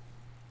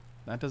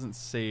 That doesn't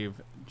save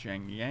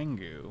Jang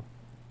Yangu.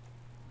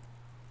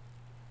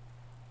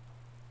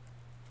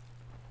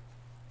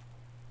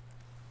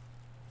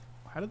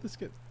 How did this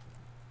get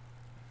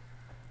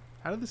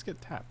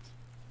tapped?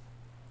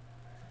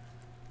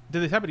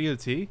 Did they tap at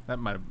EOT? That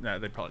might have... Nah,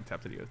 they probably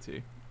tapped at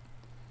EOT.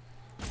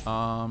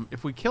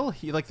 If we kill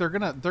like they're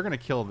gonna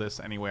kill this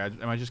anyway.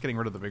 Am I just getting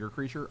rid of the bigger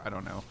creature? I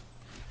don't know.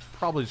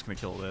 Probably just gonna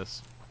kill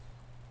this.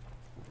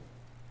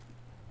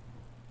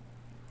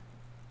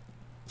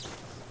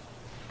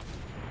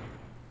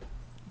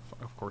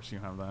 Of course you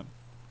have that.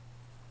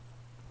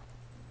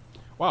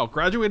 Wow,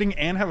 graduating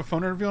and have a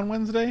phone interview on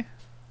Wednesday?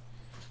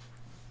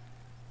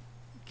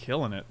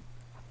 Killing it.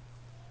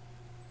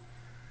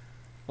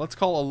 Let's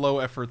call a low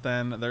effort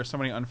then. There's so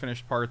many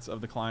unfinished parts of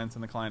the clients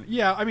and the client.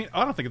 Yeah, I mean,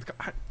 I don't think it's...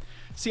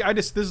 See,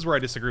 this is where I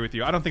disagree with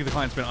you. I don't think the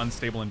client's been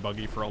unstable and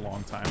buggy for a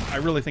long time. I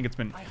really think it's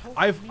been...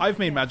 I've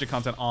made Magic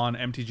content on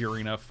MTG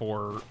Arena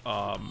for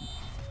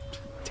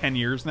 10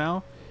 years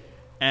now,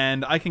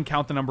 and I can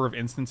count the number of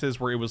instances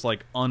where it was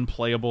like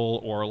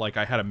unplayable or like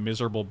I had a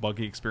miserable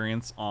buggy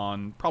experience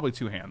on probably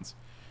 2 hands.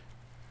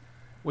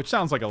 Which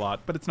sounds like a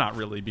lot, but it's not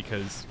really,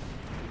 because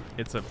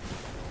that's a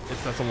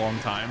long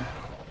time.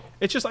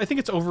 It's just, I think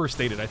it's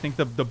overstated. I think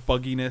the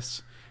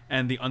bugginess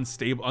and the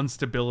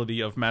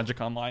instability of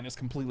Magic Online is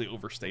completely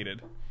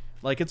overstated.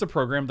 Like, it's a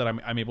program that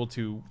I'm able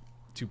to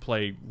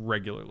play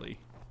regularly.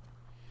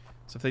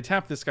 So if they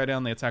tap this guy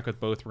down, they attack with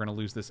both, we're going to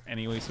lose this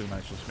anyway, so we might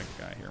as well just make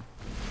a guy here.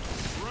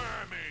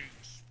 Ramming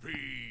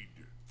speed.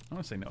 I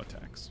want to say no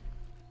attacks.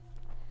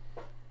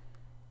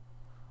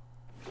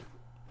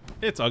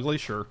 It's ugly,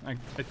 sure. I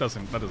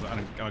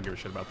don't give a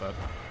shit about that.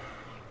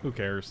 Who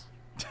cares?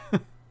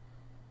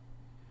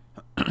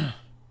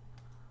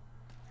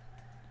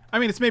 I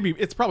mean,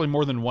 it's probably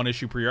more than 1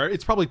 issue per year.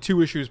 It's probably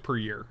 2 issues per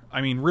year.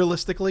 I mean,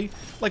 realistically,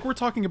 like, we're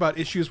talking about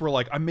issues where,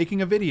 like, I'm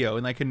making a video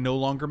and I can no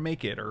longer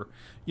make it, or,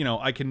 you know,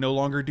 I can no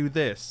longer do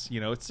this.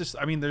 You know, it's just,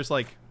 I mean, there's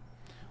like,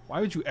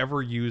 why would you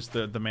ever use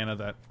the mana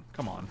that,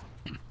 come on.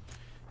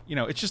 You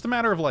know, it's just a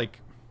matter of like,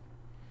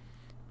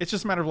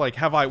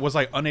 was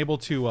I unable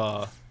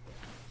to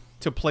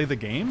play the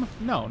game?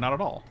 No, not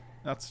at all.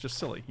 That's just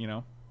silly, you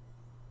know?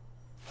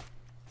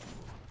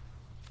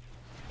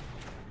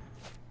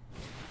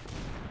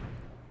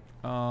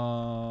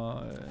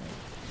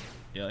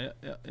 Yeah.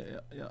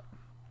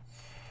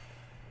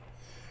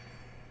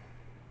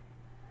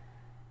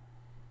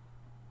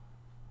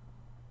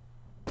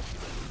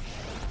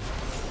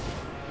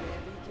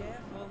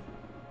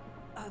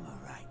 I'm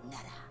alright,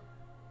 nada.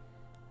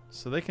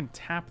 So they can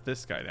tap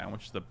this guy down,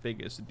 which is the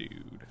biggest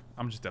dude.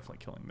 I'm just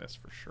definitely killing this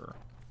for sure.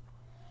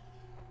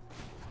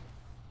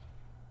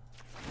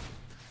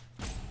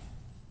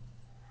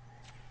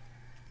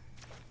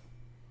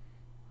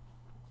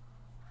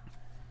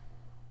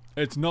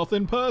 It's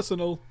nothing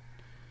personal.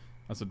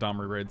 That's what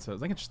Domri Raid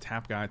says. They can just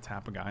tap a guy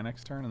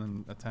next turn and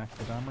then attack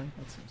the Domri.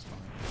 That seems fine.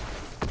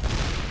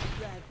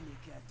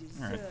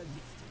 Alright.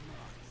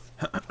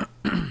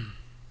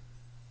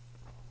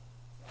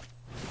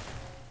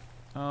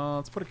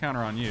 Let's put a counter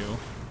on you.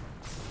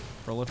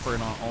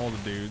 Proliferate on all the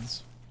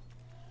dudes.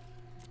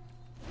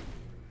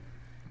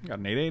 You got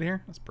an 8/8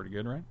 here? That's pretty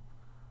good, right?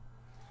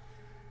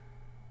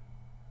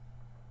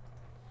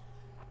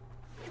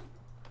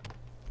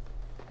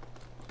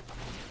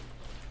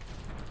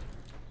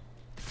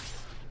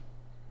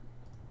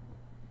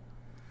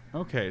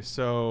 Okay,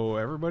 so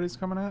everybody's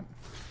coming at?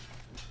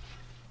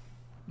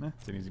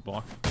 It's an easy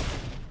block.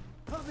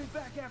 I'll be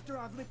back after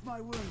I've licked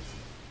my wounds.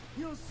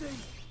 You'll see.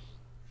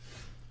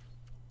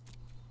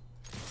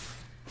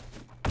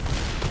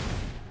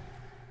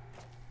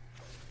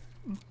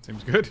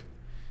 Seems good.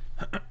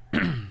 How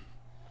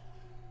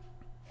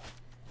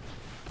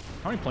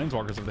many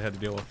planeswalkers have they had to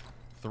deal with?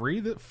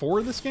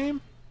 4 this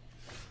game?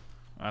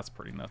 That's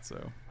pretty nuts,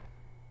 though.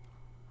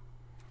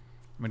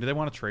 I mean, do they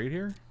want to trade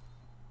here?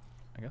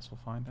 I guess we'll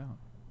find out.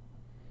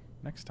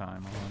 Next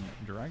time on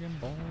Dragon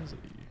Ball Z.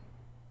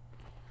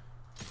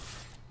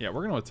 Yeah,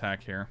 we're going to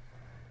attack here.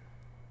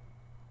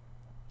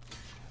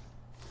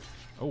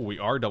 Oh, we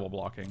are double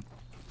blocking.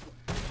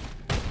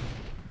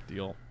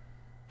 Deal.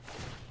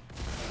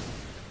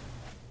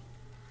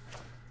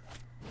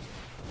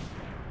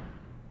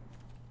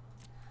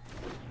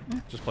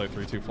 Just play a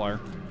 3/2 flyer.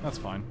 That's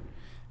fine.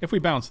 If we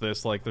bounce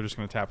this, like, they're just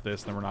going to tap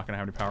this, then we're not going to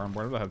have any power on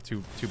board. They'll have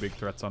two big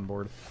threats on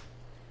board.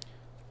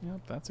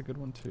 Yep, that's a good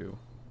one, too.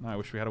 No, I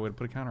wish we had a way to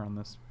put a counter on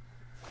this.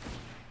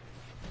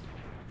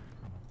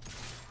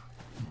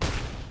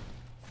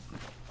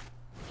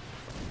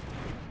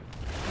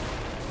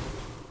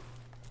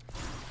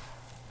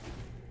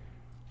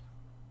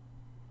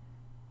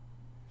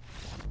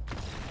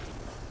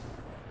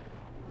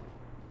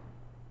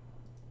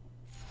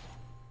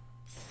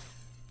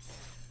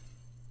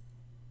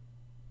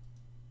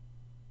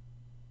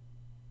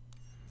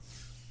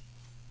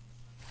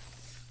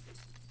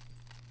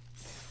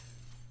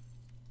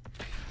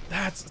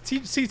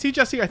 See,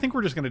 Jesse, I think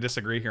we're just going to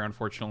disagree here,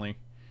 unfortunately.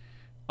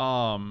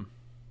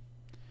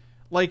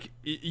 Like,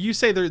 you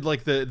say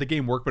like the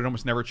game worked, but it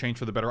almost never changed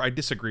for the better. I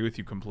disagree with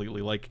you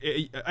completely. Like,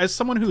 as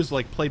someone who's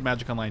like played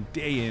Magic Online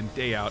day in,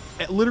 day out,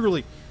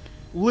 literally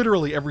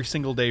every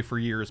single day for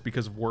years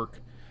because of work,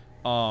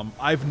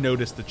 I've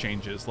noticed the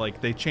changes.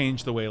 Like, they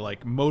changed the way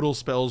like modal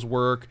spells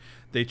work.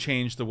 They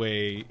changed the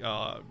way,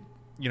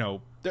 you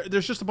know,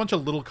 there's just a bunch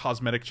of little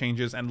cosmetic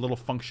changes and little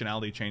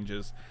functionality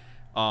changes.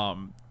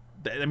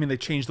 I mean, they've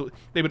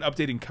been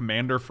updating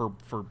Commander for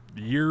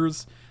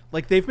years.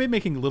 Like, they've been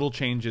making little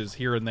changes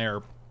here and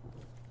there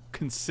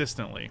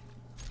consistently.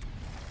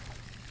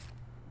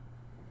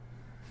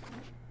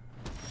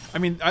 I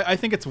mean, I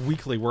think it's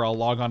weekly where I'll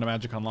log on to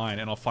Magic Online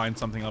and I'll find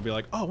something. I'll be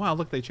like, oh wow,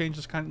 look, they changed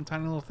this kind of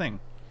tiny little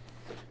thing.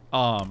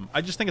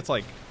 I just think it's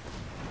like,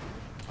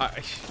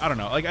 I don't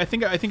know. Like, I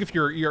think if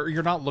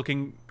you're not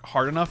looking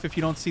hard enough, if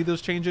you don't see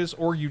those changes,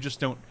 or you just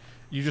don't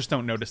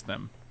notice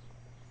them.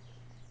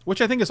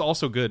 Which I think is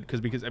also good,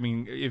 because I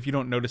mean, if you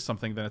don't notice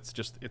something, then it's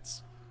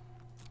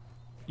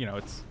you know,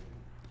 it's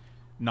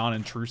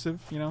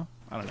non-intrusive, you know?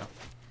 I don't know.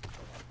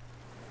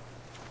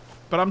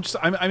 But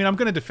I mean, I'm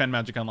going to defend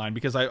Magic Online,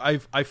 because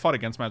I fought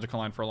against Magic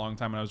Online for a long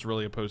time, and I was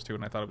really opposed to it,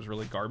 and I thought it was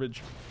really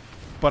garbage.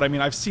 But I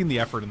mean, I've seen the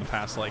effort in the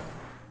past, like,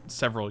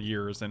 several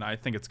years, and I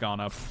think it's gone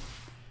up.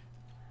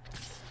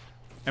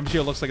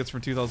 MTG looks like it's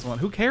from 2001.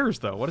 Who cares,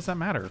 though? What does that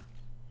matter?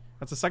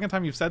 That's the second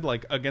time you've said,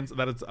 like, against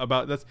that it's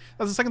about... That's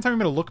the second time you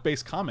made a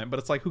look-based comment, but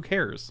it's like, who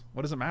cares?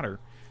 What does it matter?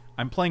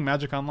 I'm playing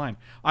Magic Online.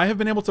 I have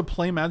been able to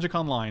play Magic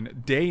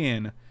Online day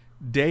in,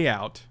 day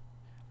out,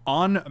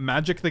 on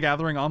Magic the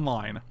Gathering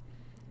Online,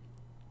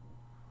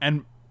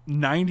 and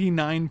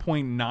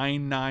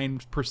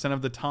 99.99%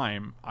 of the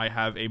time, I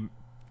have a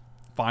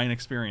fine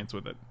experience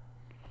with it.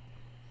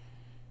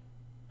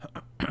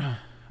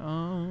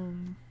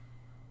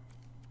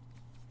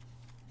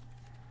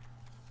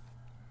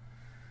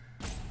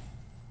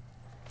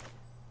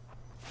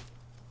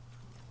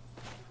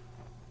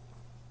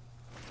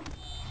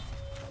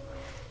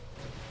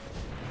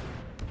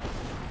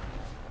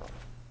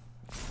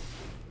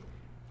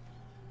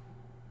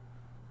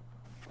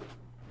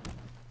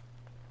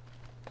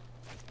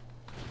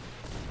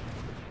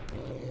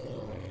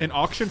 An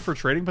auction for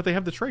trading? But they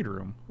have the trade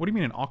room. What do you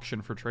mean an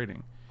auction for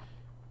trading?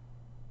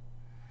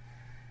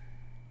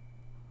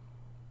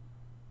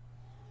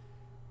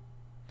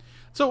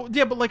 So,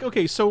 yeah, but like,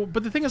 okay, so,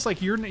 but the thing is,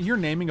 like, you're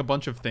naming a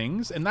bunch of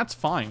things, and that's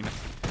fine.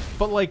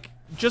 But, like,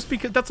 just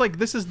because, that's like,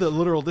 this is the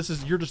literal,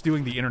 you're just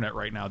doing the internet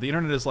right now. The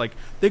internet is like,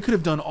 they could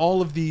have done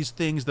all of these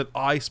things that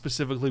I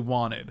specifically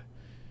wanted.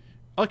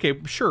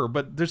 Okay, sure,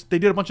 but they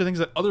did a bunch of things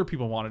that other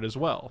people wanted as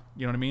well.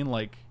 You know what I mean?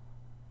 Like...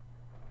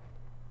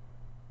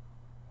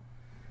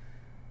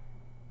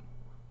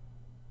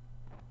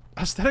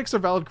 Aesthetics are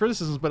valid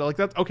criticisms, but like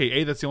that's okay.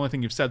 A, that's the only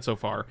thing you've said so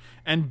far,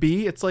 and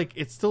B, it's like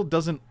it still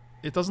doesn't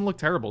look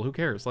terrible. Who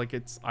cares? Like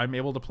I'm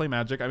able to play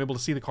Magic. I'm able to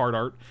see the card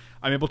art.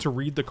 I'm able to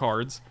read the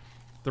cards.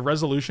 The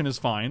resolution is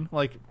fine.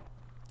 Like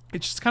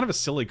it's just kind of a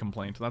silly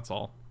complaint. That's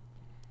all.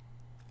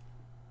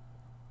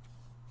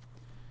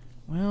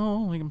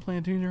 Well, we can play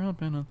a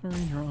 2-drop and a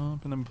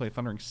 3-drop, and then we play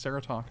Thundering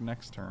Ceratok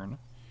next turn.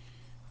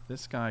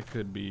 This guy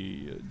could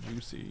be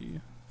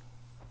juicy.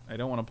 I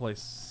don't want to play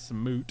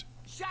Smoot.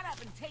 Shut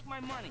up and take my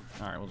money.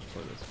 All right, we'll just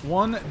play this.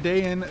 One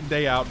day in,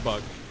 day out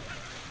bug.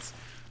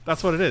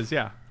 That's what it is.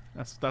 Yeah,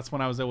 that's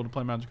when I was able to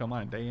play Magic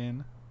Online. Day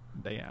in,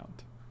 day out.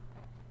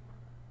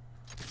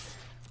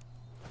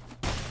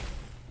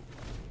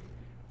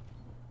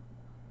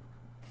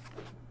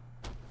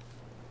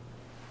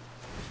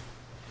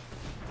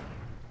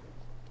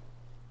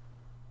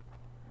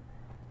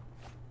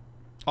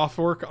 Off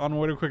work, on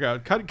way to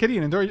cookout. Kitty,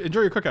 enjoy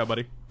your cookout,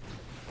 buddy.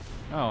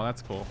 Oh,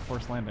 that's cool.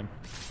 Forced landing.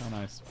 How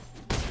nice.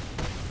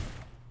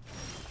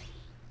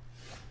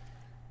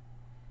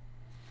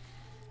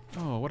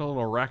 Oh, what a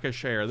little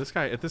rackish air. This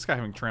guy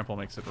having trample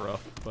makes it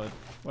rough, but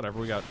whatever.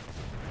 We got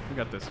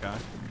this guy.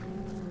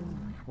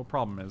 What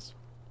problem is?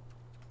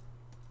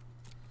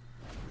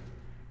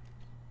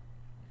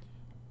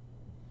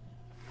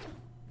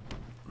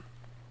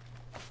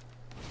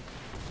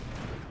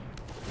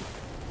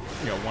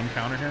 We got one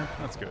counter here.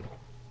 That's good.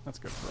 That's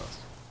good for us.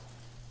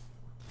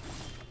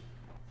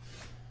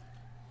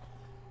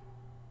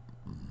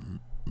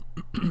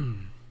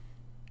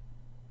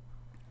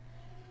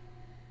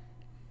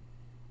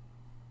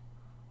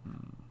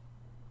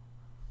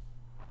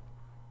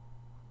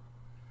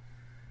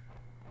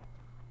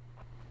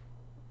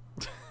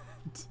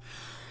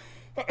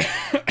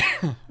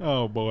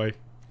 Oh boy.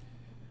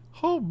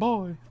 Oh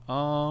boy.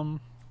 Well,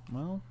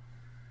 you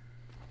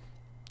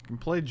can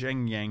play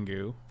Zheng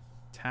Yangu,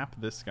 tap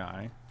this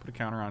guy, put a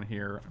counter on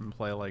here, and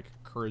play like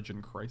Courage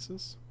and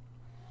Crisis.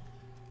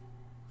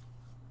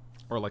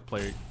 Or like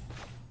play...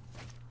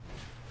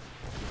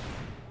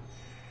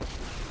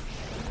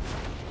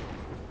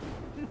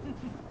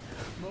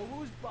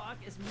 Mowu's bark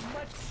is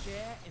much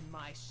share in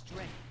my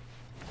strength.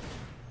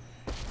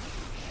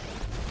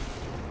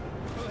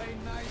 Play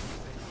nice.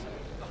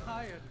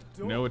 I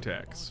adore No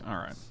attacks. All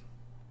right.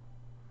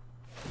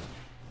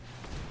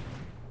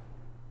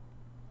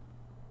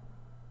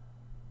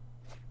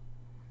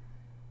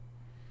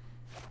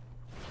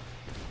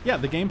 Yeah,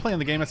 the gameplay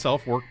and the game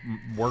itself work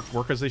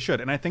as they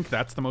should, and I think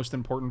that's the most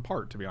important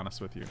part, to be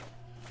honest with you.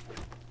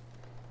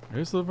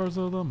 It's the first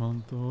of the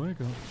month. Oh,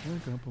 wake up,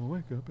 wake up, oh,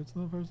 wake up. It's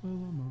the first of the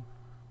month.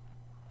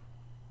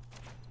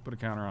 Put a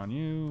counter on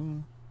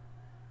you.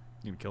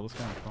 You can kill this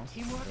guy.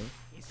 Teamwork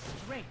is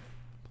strength.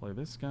 Play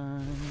this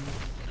guy.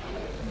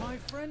 My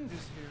friend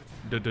is here.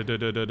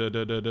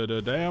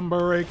 Damn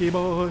breaky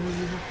boy.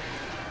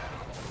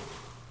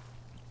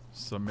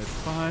 Submit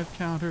 5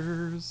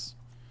 counters.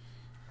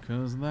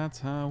 Cause that's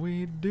how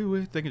we do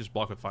it. They can just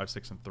block with 5,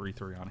 6, and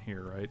 3/3 on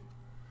here, right?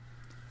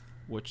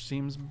 Which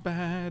seems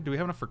bad. Do we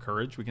have enough for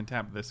courage? We can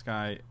tap this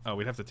guy. Oh,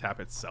 we'd have to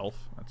tap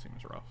itself. That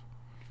seems rough.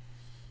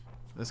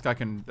 This guy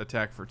can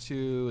attack for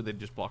 2. They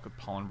just block with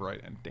Pollen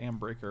Bright and Dam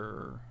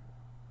Breaker.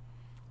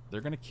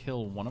 They're gonna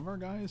kill one of our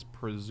guys,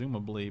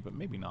 presumably, but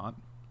maybe not.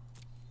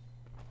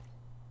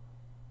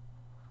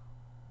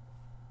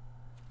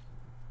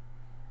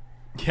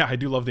 Yeah, I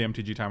do love the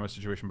MTG timer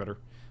situation better.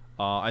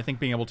 I think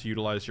being able to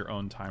utilize your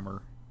own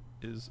timer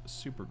is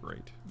super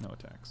great. No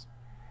attacks.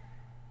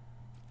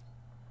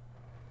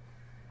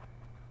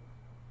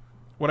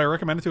 Would I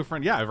recommend it to a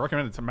friend? Yeah, I've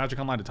recommended it to Magic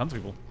Online to tons of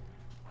people.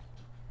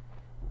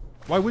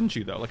 Why wouldn't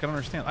you, though? Like, I don't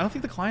understand. I don't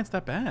think the client's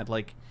that bad.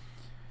 Like,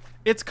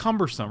 it's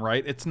cumbersome,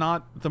 right? It's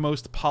not the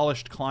most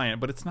polished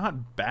client, but it's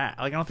not bad.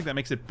 Like, I don't think that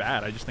makes it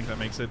bad. I just think that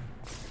makes it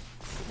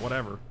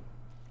whatever.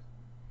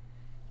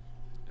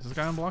 Is this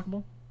guy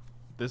unblockable?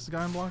 This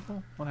guy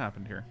unblockable? What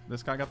happened here?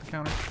 This guy got the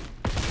counter?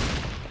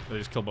 They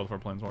just killed both of our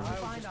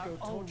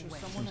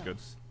planeswalkers. Seems good.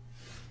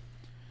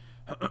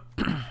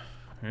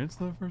 It's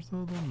the first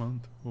of the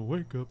month. We'll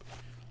wake up.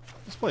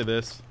 Let's play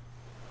this.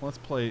 Let's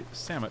play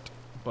Samet,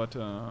 but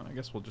I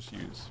guess we'll just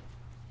use...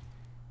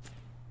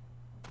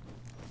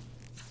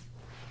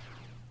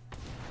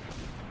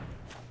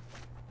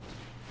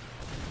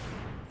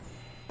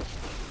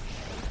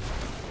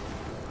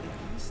 If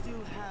you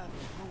still have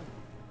a home,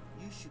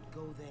 you should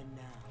go there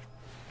now.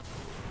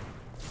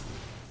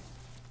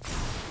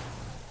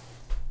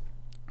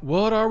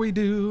 What are we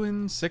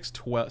doing?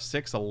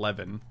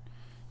 6-11.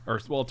 Or,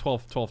 well,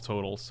 12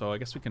 total, so I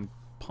guess we can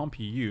pump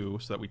you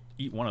so that we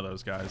eat one of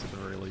those guys at the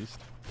very least.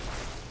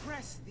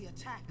 Press the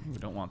attack. We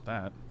don't want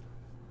that.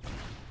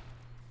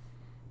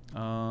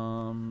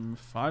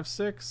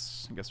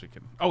 5-6. I guess we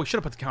can... Oh, we should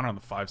have put the counter on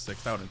the 5-6. That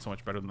would have been so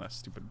much better than that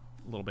stupid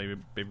little baby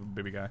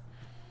guy.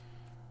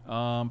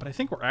 But I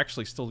think we're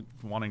actually still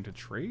wanting to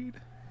trade.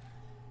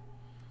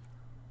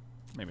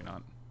 Maybe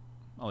not.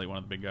 I'll eat one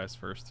of the big guys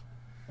first.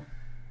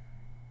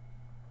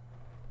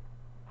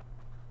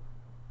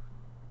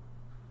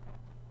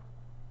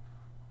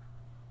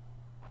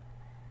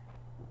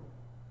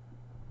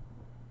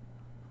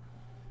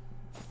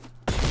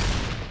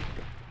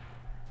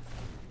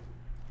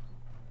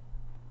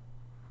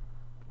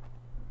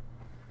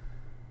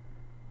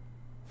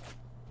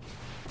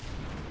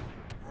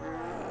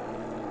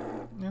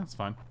 Yeah, it's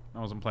fine. I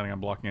wasn't planning on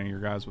blocking any of your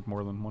guys with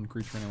more than one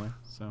creature anyway,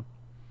 so.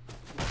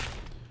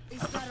 Is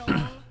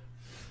that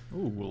all?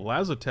 Ooh,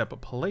 Lazotep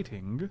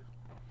plating.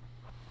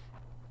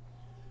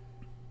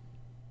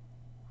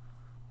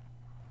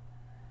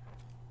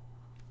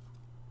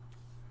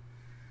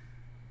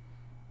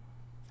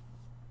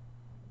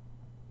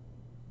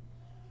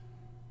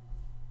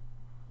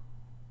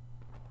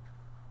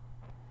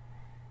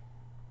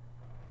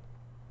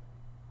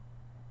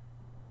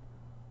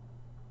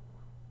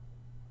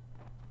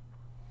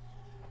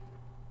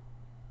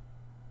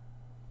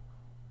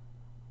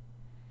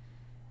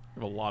 We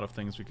have a lot of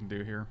things we can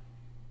do here.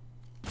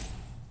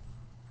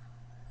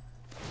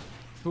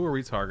 Who are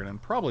we targeting?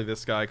 Probably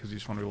this guy, because you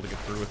just want to be able to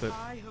get through with it.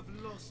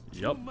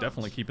 Yep,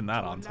 definitely keeping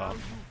that on top.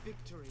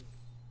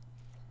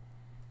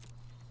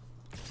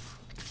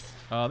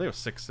 They have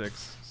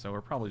 6-6, so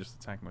we're probably just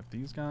attacking with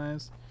these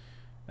guys.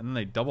 And then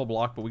they double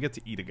block, but we get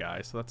to eat a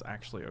guy, so that's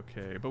actually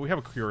okay. But we have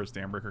a Curious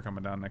Damnbreaker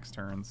coming down next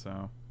turn,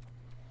 so...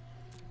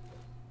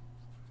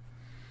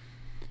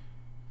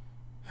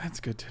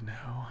 That's good to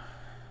know.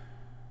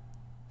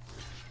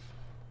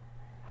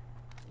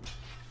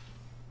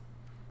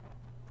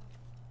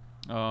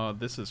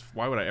 This is...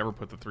 Why would I ever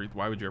put the 3...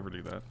 Why would you ever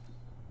do that?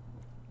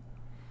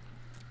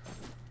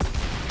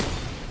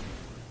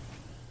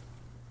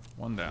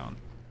 One down.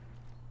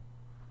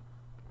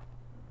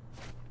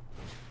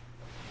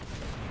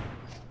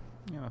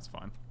 Yeah, that's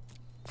fine.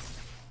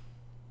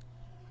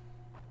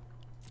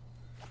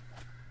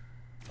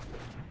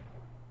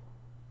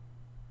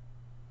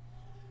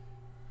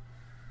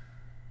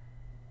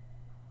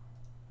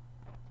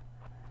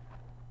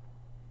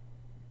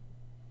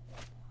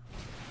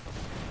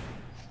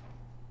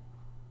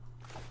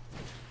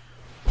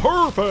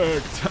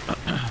 Perfect!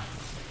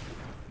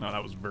 No,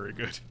 that was very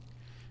good.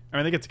 I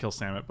mean, they get to kill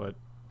Samet, but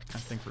I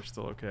think we're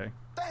still okay.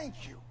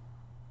 Thank you.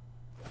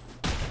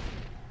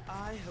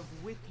 I have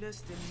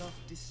witnessed enough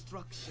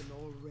destruction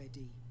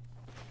already.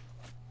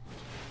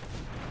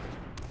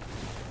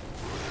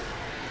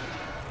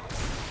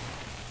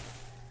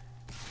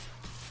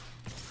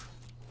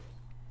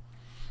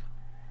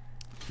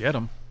 Get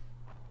him.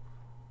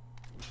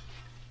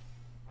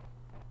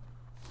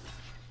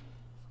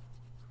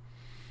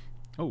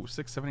 Oh,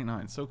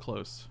 679, so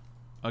close.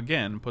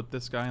 Again, put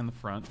this guy in the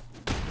front.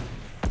 I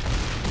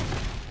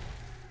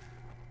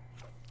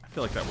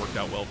feel like that worked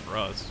out well for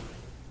us.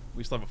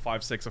 We still have a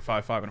 5-6, a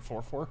 5-5, and a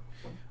 4-4.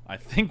 I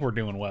think we're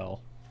doing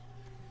well.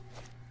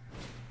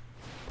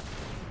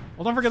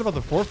 Well, don't forget about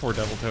the 4-4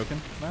 Devil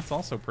token. That's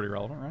also pretty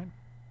relevant, right?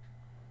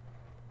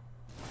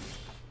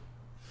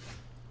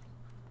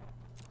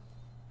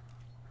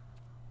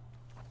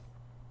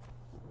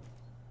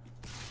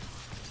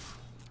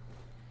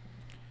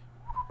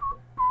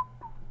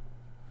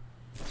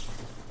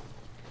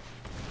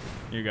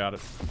 You got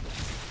it.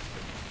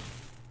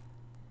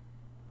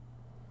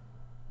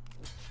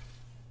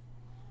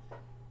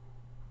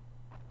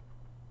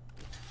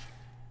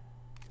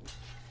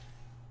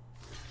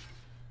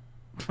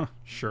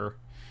 Sure.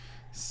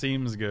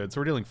 Seems good.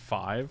 So we're dealing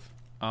 5.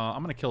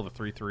 I'm going to kill the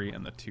 3-3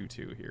 and the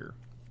 2-2 here.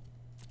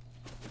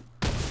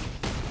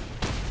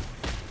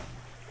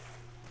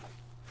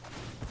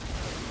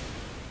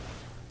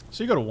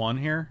 So you go to 1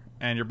 here,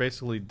 and you're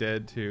basically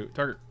dead to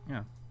target.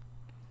 Yeah.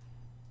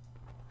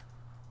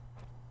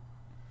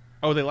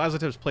 Oh, the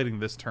Lazatev's plating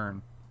this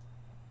turn.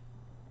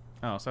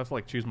 Oh, so I have to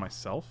like choose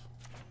myself?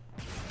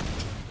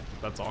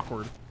 That's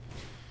awkward.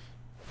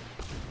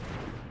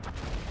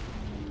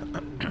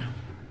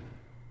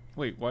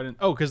 Wait, why didn't...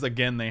 Oh, because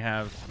again they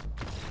have...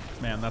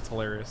 Man, that's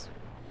hilarious.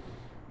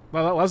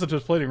 Well, that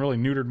Lazatev's plating really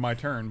neutered my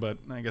turn, but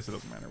I guess it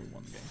doesn't matter. We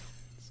won the game.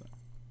 So.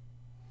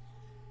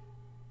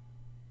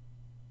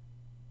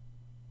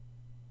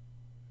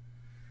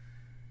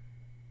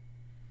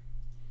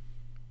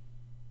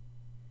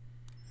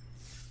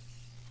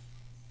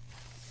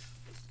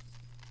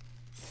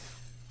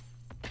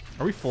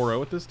 Are we 4-0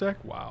 with this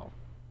deck? Wow.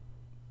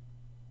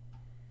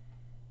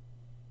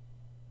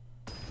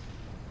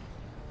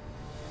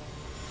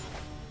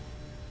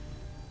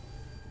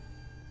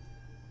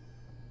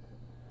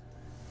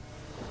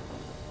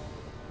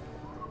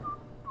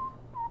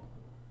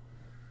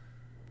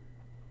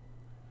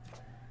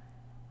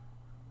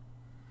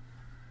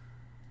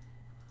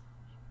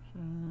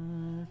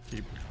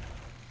 Keep.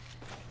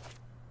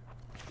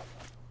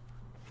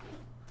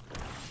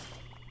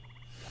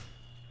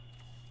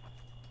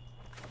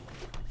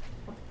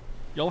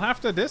 You'll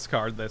have to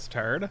discard this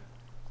turd.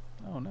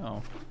 Oh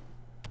no.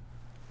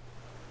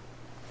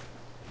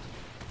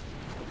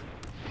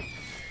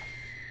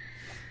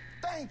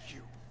 Thank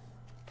you.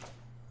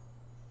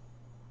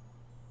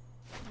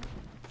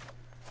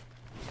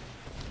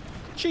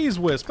 Cheese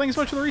Wisp, thanks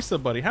so much for the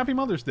resub, buddy. Happy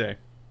Mother's Day.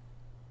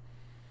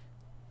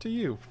 To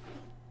you.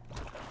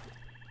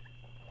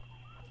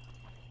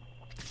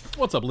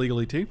 What's up,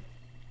 Legally T?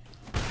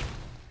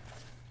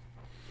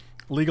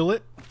 Legal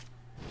it?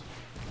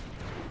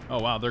 Oh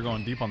wow, they're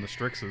going deep on the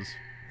Strixes.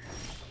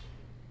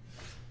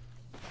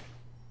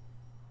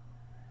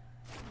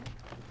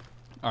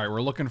 Alright,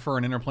 we're looking for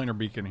an interplanar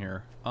beacon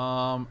here.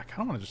 I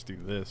kinda wanna just do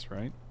this,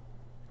 right?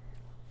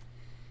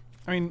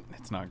 I mean,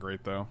 it's not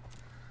great though.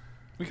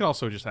 We could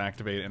also just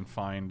activate and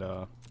find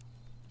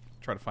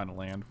try to find a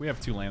land. We have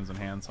 2 lands in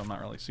hand, so I'm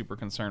not really super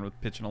concerned with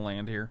pitching a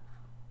land here.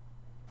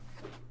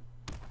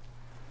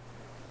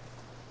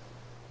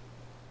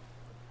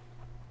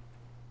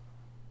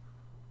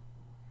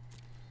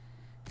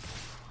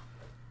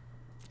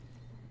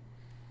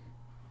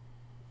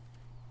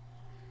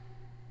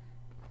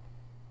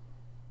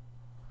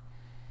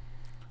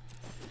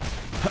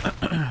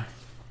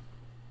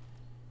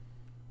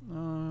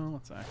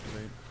 Let's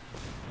activate.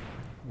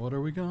 What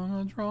are we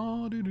gonna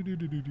draw? Do, do, do,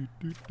 do, do,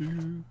 do,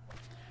 do.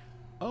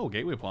 Oh,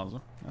 Gateway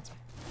Plaza. That's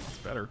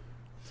better.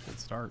 That's a good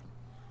start.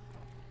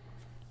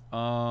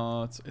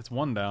 It's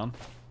 1 down.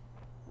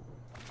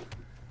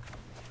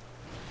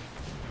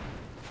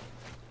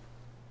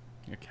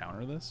 You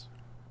counter this?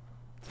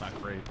 It's not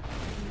great.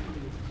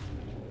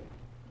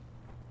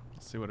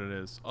 Let's see what it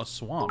is. A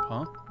swamp,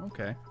 huh?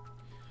 Okay.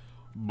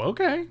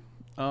 Okay.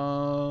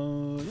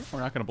 We're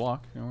not gonna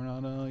block. And we're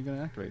not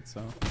gonna activate.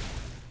 So,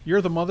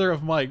 you're the mother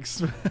of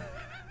Mike's.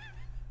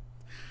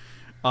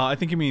 I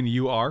think you mean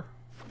you are.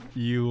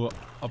 You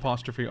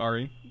apostrophe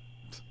R-E.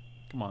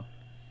 Come on.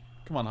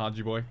 Come on,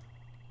 Haji boy.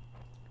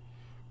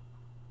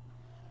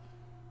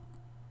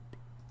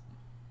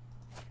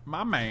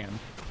 My man.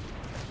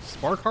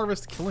 Spark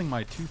Harvest killing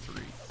my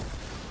 2-3.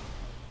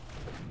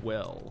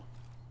 Well.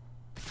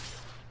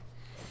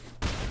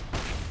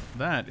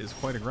 That is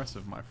quite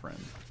aggressive, my friend.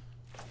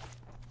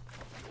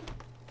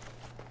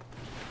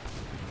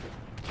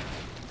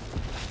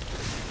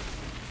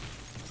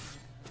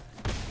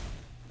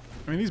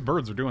 I mean, these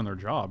birds are doing their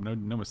job. No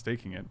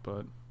mistaking it,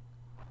 but...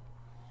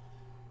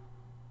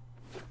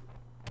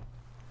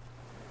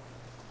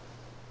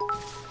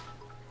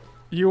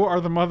 You are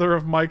the mother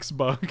of Mike's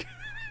bug.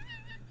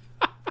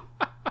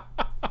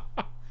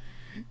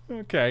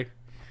 Okay.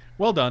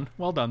 Well done.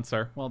 Well done,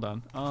 sir. Well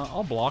done.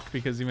 I'll block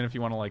because even if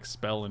you want to, like,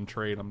 spell and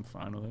trade, I'm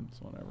fine with it.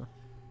 So whatever.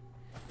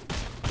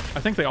 I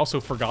think they also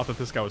forgot that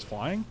this guy was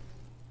flying,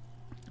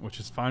 which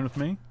is fine with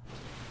me.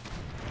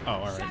 Oh,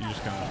 alright. You're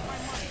just gonna...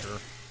 Sure.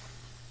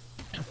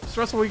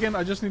 Stressful weekend.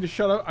 I just need to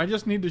shut up. I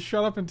just need to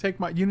shut up and take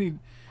my... You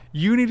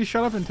need to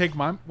shut up and take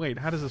my... Wait,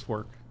 how does this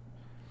work?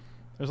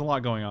 There's a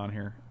lot going on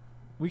here.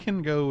 We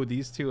can go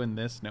these 2 and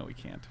this. No, we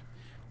can't.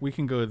 We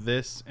can go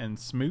this and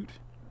Smoot.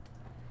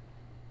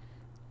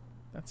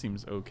 That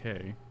seems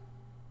okay.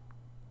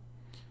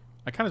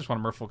 I kind of just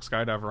want to Merfolk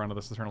Skydiver onto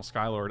this Eternal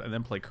Skylord and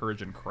then play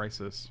Courage and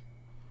Crisis.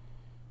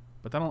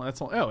 But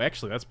that's all... Oh,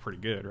 actually, that's pretty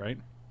good, right?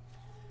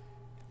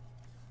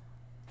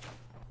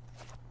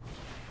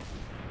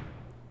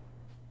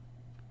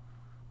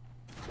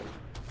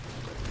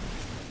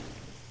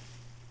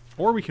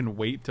 Or we can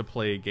wait to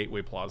play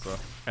Gateway Plaza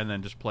and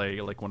then just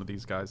play like one of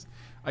these guys.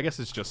 I guess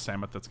it's just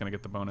Samet that's going to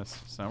get the bonus.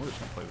 So we're just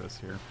going to play this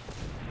here.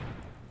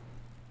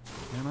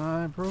 And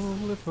I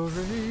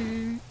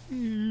proliferate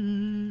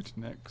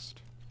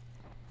next.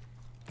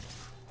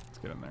 Let's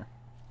get in there.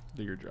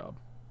 Do your job.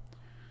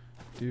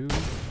 Do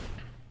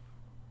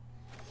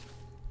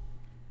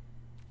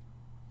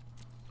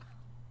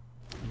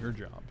your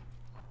job.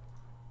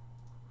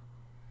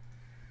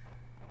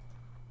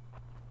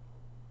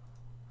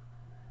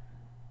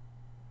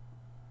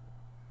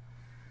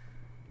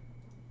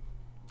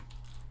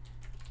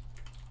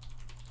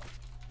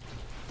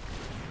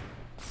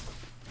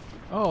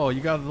 Oh,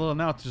 you got a little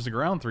now. It's just a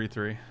ground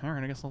 3/3. All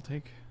right, I guess I'll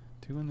take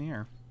 2 in the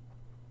air.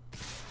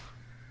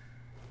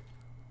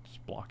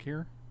 Just block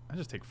here. I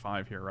just take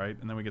 5 here, right?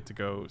 And then we get to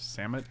go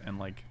Samet and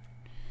like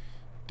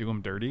do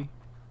him dirty.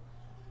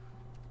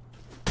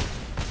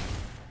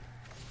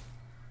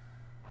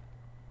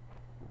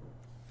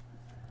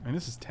 I mean,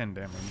 this is 10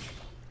 damage.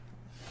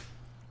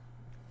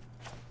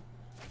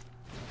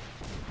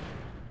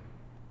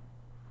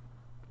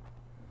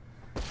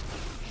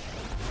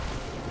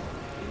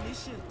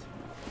 Initiate,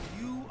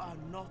 you are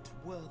not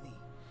worthy.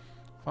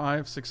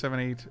 5, 6, 7,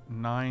 8,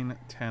 9,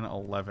 10,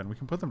 11. We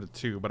can put them to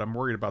 2, but I'm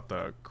worried about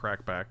the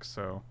crackback,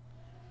 so...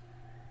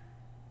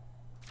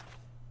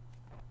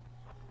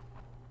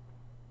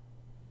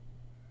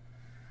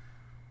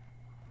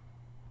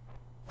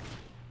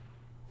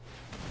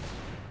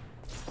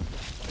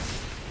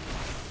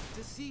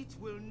 Deceit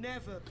will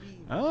never be.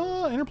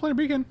 Interplanar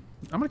Beacon.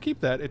 I'm going to keep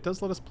that. It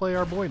does let us play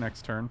our boy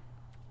next turn.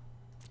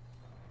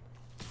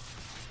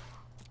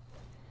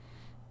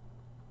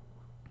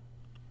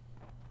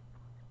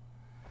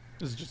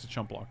 This is just a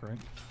chump block, right?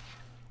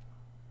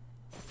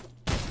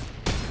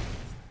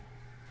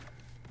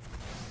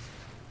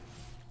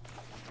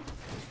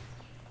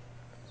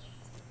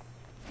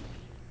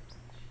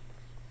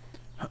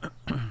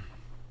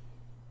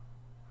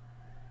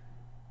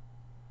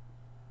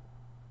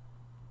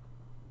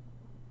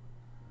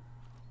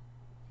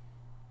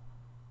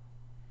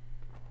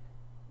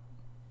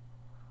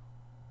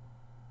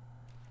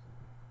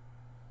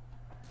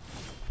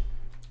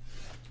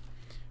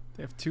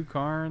 They have 2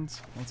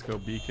 cards. Let's go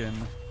Beacon.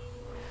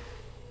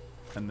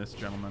 And this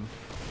gentleman.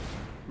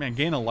 Man,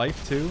 gain a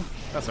life too?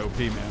 That's OP,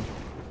 man.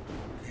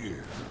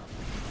 Here.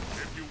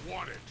 If you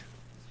want it,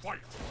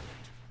 fight for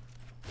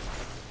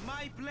it.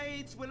 My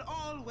blades will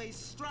always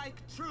strike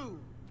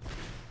true.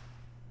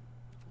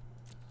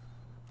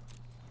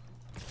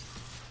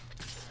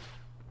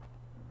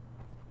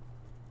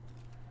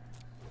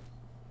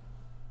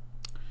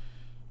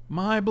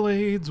 My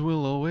blades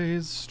will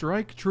always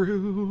strike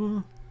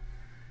true.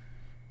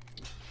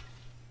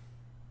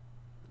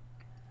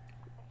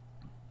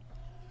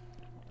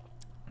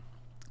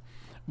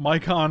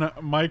 Mike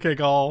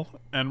Egal,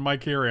 and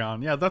Mike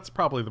Irion. Yeah, that's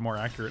probably the more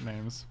accurate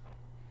names.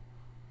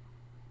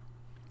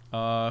 Who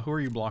are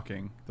you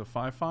blocking? The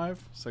 5/5?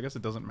 So I guess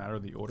it doesn't matter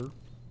the order.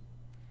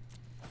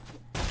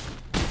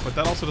 But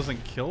that also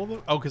doesn't kill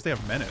the... Oh, because they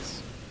have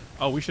Menace.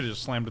 Oh, we should have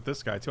just slammed with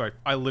this guy, too.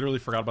 I literally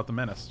forgot about the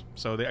Menace.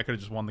 So I could have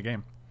just won the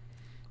game.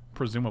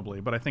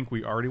 Presumably. But I think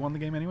we already won the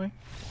game anyway.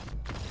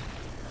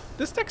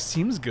 This deck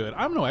seems good.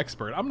 I'm no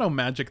expert. I'm no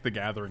Magic the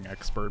Gathering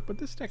expert. But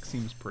this deck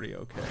seems pretty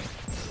okay.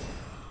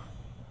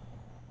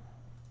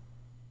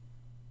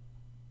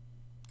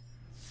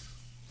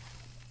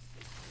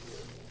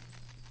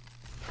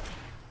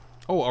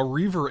 Oh, a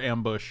Reaver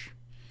Ambush.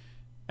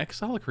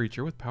 Exile a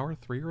creature with power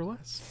 3 or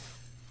less.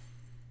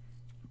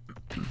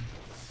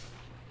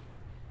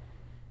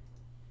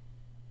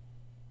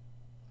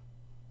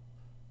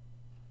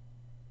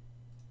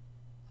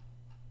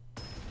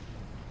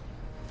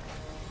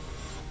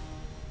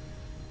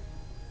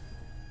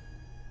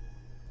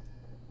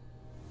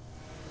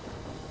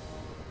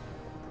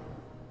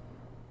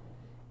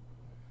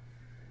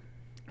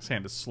 This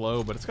hand is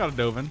slow, but it's got a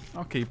Dovin.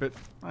 I'll keep it.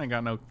 I ain't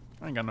got no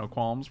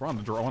qualms. We're on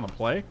the draw, on the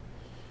play.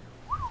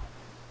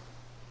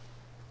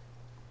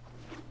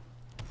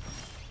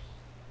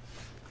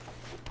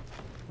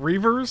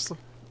 Reavers?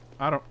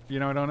 I don't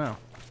know.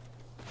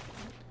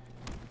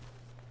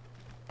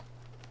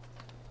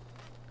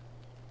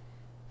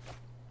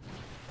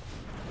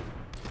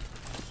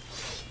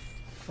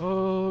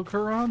 Oh,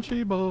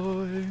 Karachi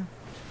boy.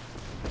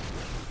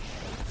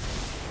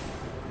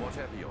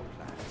 Whatever your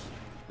plans,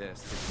 they're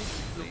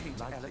statistically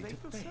likely to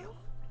fail.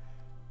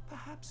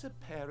 Perhaps a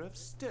pair of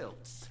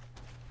stilts.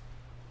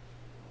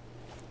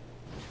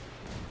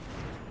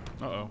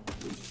 Uh-oh.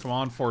 Come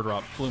on,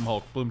 4-drop. Bloom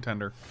Hulk. Bloom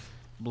Tender.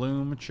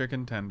 Bloom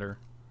Chicken Tender.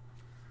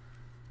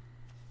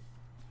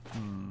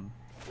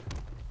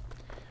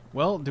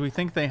 Well, do we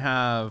think they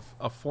have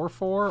a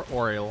 4/4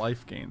 or a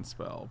life gain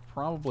spell?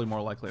 Probably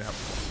more likely to have a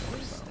 4/4. We're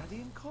So.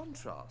 studying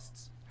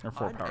contrasts. Or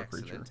 4 I'm power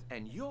excellent, creature.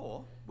 and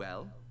you're,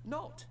 well,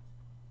 not.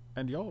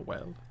 And you're,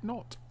 well,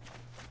 not.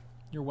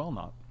 You're well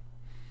not.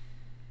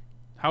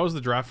 How is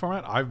the draft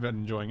format? I've been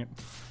enjoying it.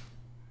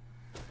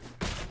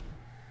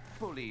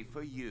 Bully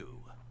for you.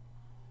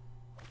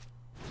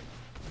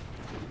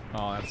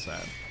 Oh, that's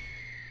sad.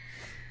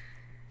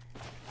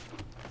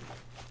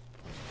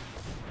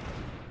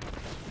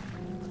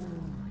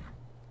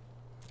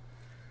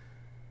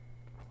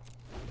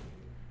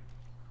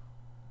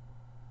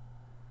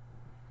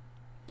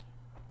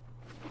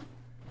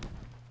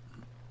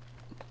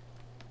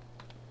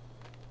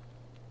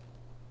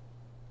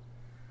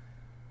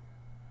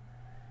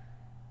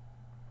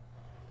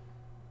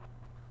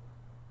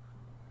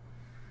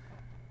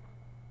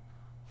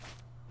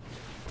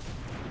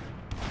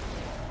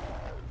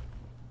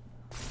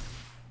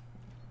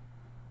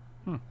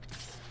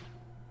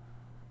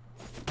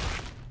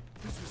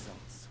 These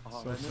results are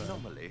So an sad.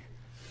 anomaly,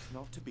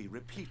 not to be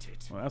repeated.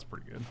 Well, that's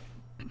pretty good.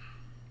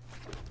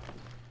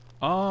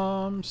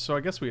 So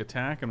I guess we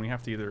attack and we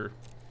have to either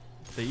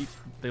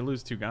they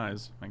lose 2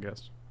 guys, I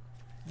guess.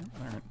 Yeah,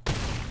 all right.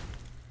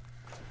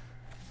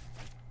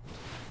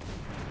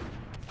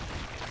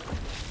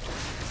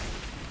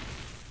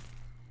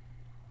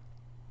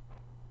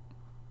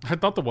 I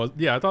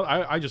thought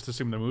I just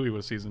assumed the movie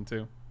was season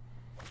 2.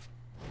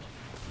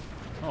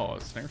 Oh,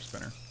 a snare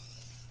spinner.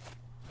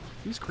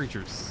 These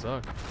creatures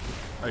suck.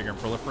 Oh, you're gonna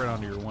proliferate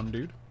onto your one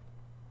dude?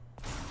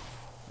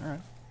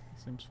 Alright.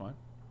 Seems fine.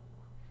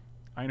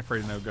 I ain't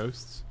afraid of no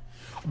ghosts.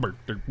 It's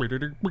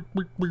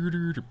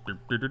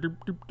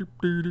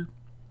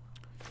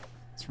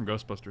from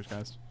Ghostbusters,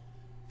 guys.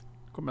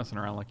 Quit messing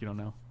around like you don't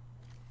know.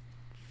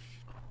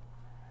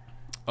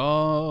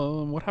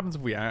 What happens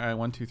if we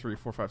 1, 2, 3,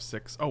 4, 5,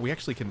 6? Oh, we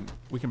actually can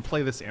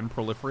play this and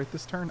proliferate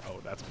this turn. Oh,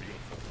 that's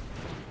beautiful.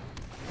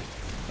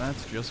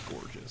 That's just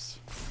gorgeous.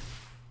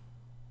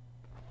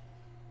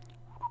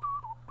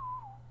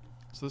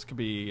 So this could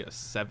be a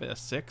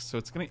 6. So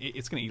it's gonna eat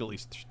at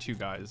least 2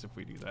 guys if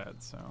we do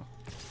that. So.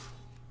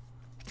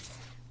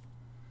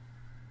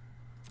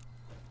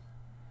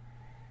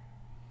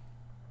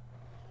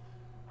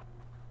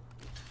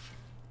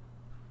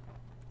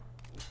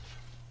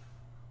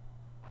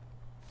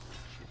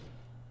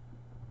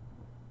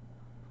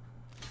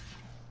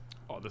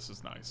 Oh, this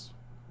is nice.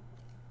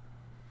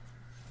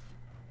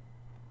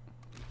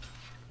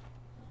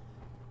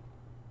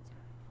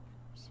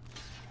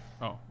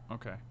 Oh,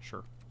 okay,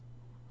 sure.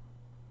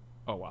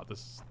 Oh wow,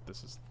 this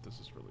is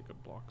really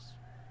good blocks.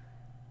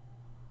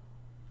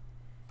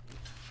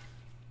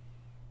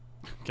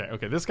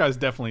 Okay, this guy's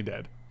definitely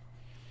dead.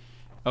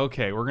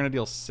 Okay, we're gonna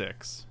deal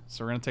 6.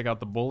 So we're gonna take out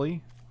the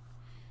bully,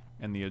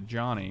 and the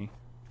Ajani,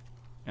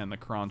 and the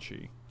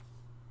Crunchy.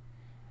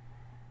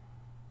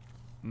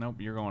 Nope,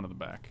 you're going to the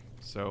back.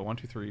 So 1,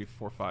 2, 3,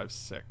 4, 5,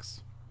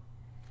 6.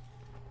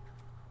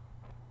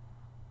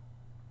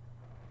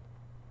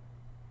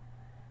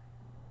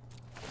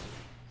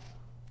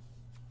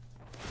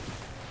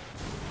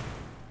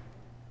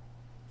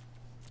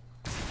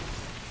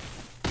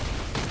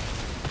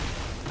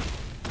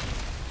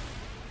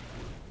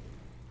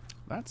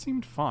 That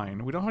seemed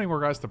fine. We don't have any more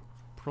guys to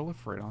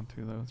proliferate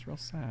onto, though. It's real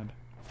sad.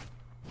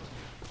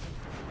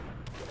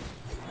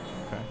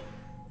 Okay.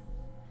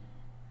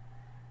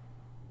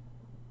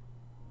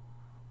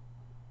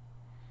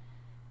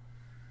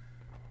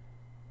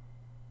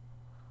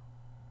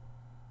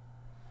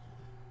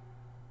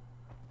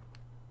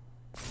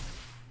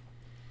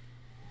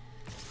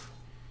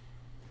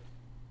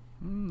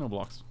 No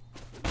blocks.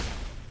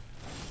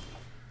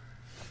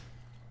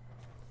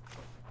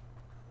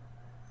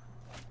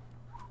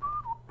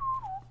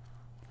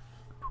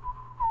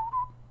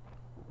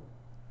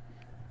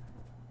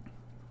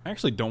 I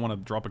actually don't want to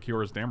drop a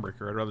Kyora's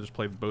Dambreaker. I'd rather just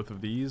play both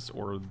of these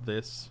or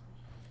this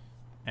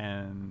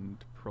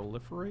and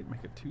proliferate,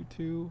 make it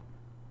 2/2.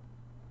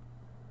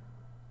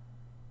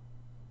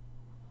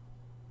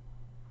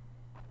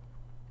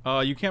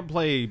 You can't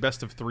play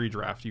best of 3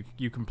 draft.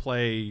 You can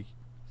play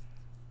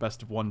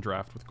best of 1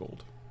 draft with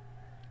gold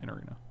in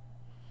Arena.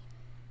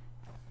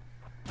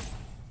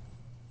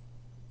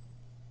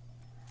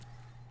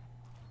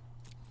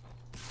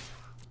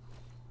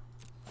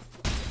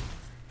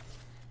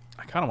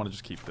 I kind of want to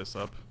just keep this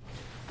up.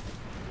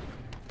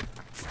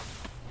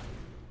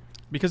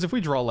 Because if we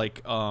draw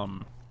like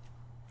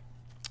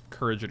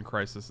Courage and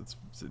Crisis, it's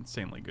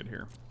insanely good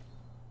here.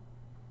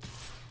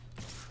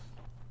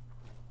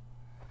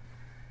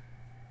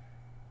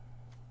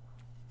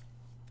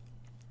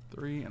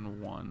 Three and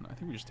 1. I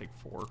think we just take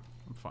 4.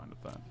 I'm fine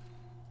with that.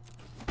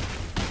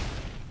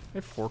 They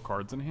have 4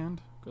 cards in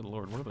hand? Good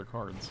lord, what are their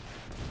cards?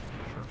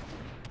 Sure.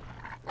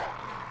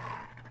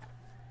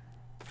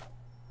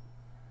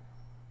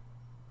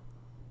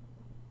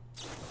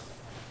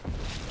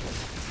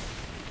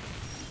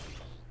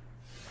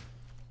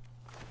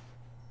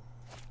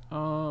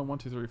 One,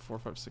 2, 3, 4,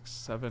 5, 6,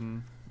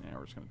 7. Yeah,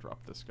 we're just gonna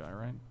drop this guy,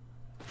 right?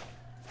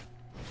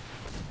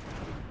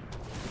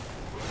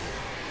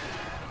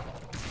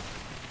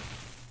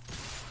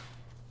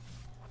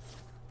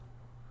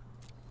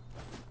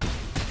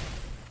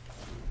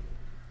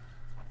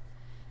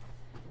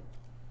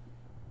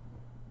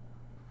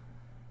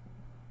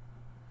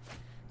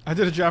 I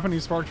did a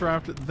Japanese Spark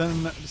draft,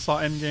 then saw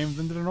Endgame,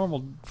 then did a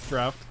normal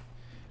draft.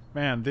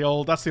 Man,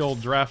 that's the old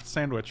draft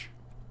sandwich.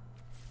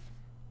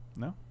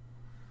 No?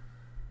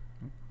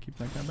 Keep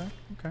that guy back?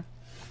 Okay.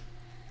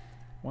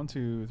 1,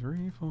 2,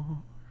 3,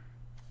 4.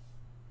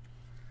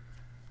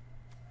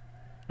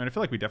 I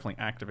feel like we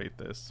definitely activate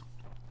this.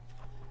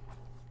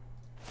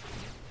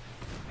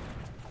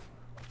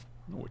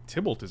 Oh,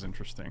 Tybalt is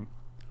interesting.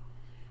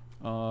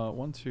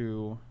 1,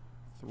 2,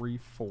 3,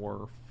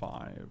 4,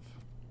 5.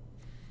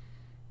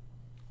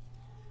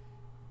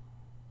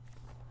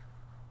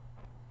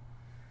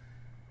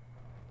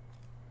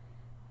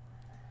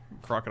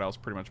 Crocodile's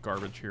pretty much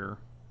garbage here.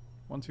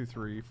 1, 2,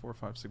 3, 4,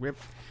 5, 6.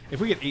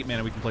 If we get 8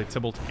 mana, we can play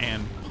Tybalt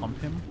and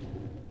pump him.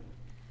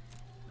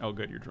 Oh,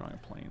 good. You're drawing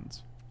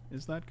planes.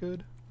 Is that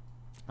good?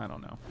 I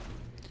don't know.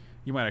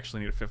 You might actually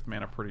need a 5th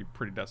mana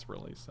pretty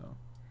desperately. So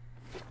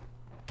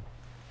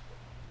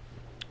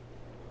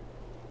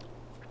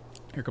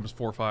Here comes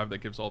 4/5 that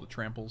gives all the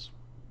tramples.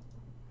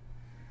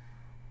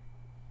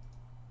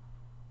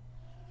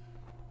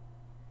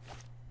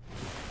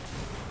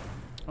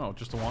 Oh,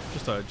 just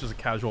a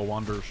casual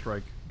Wanderer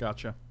strike.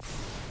 Gotcha.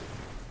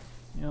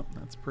 Yep,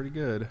 that's pretty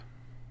good.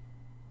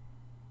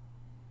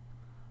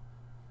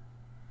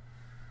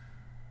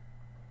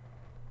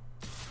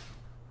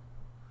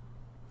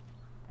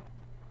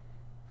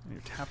 And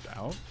you're tapped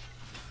out?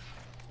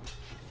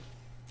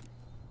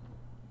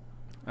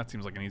 That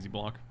seems like an easy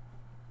block.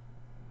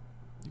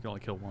 You can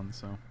only kill one,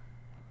 so.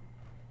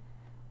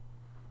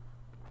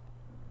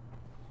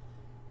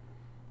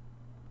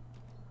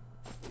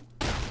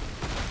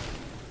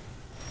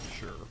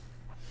 Sure.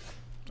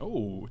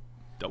 Oh,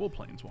 double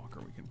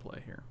Planeswalker we can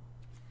play here.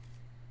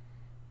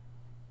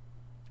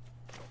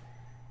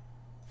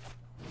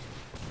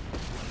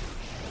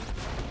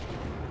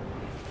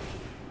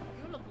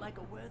 You look like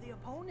a worthy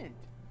opponent.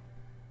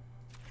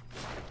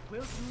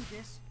 We'll do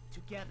this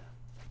together.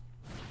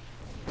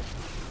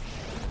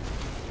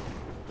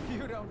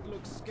 You don't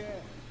look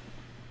scared.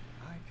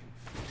 I can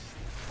fix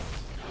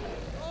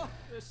that. Oh,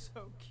 they're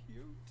so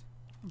cute.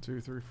 1, 2,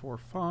 3, 4,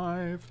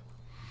 5.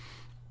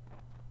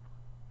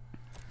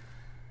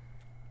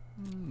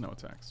 No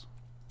attacks.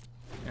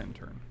 End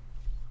turn.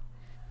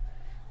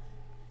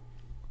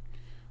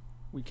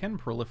 We can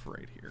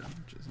proliferate here,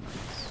 which is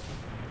nice.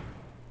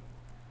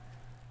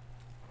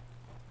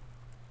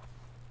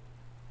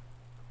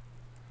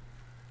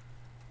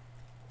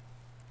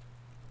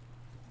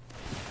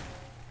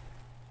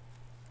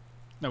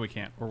 No, we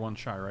can't. We're one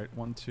shy, right?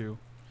 1, 2.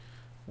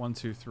 1,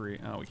 2, 3.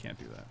 Oh, we can't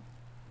do that.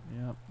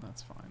 Yep,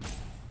 that's fine.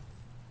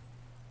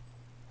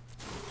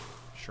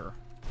 Sure.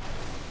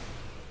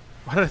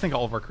 Why did I think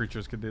all of our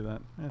creatures could do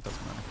that? It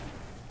doesn't matter.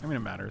 I mean, it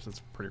matters.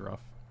 It's pretty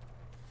rough.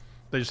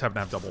 They just happen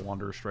to have double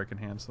Wanderer Strike in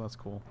hand, so that's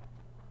cool.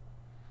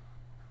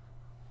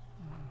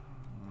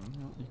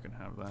 You can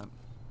have that.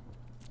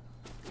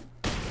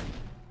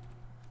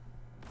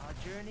 Our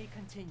journey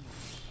continues.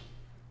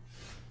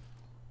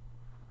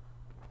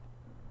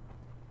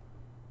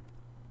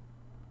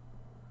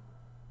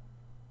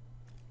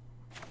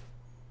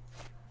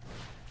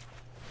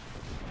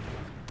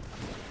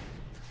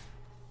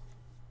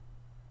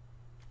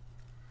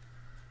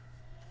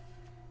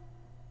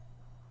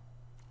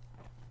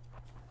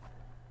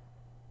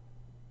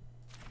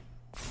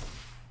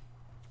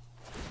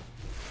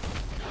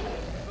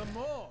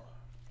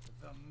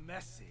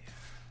 Messy.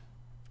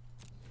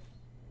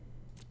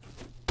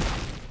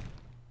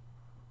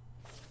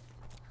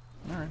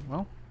 All right,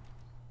 well.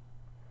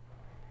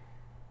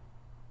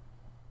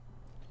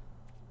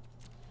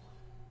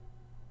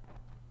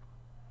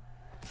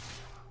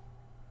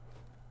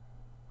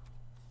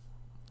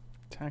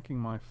 Attacking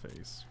my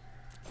face.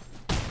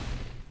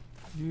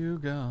 You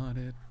got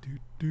it.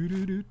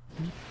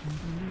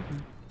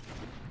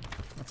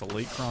 That's a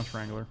late Crunch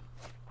Wrangler.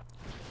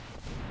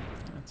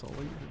 That's a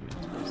late.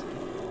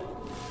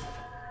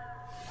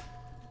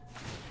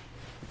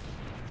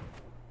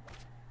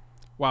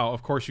 Wow,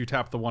 of course you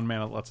tap the 1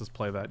 mana that lets us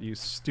play that. You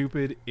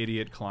stupid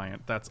idiot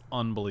client. That's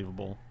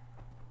unbelievable.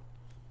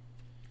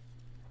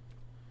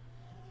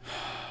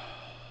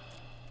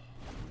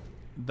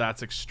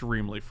 That's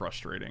extremely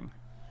frustrating.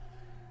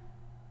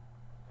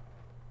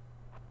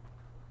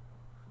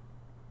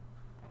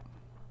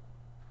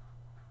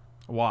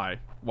 Why?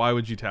 Why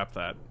would you tap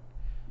that?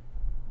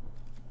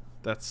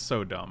 That's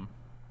so dumb.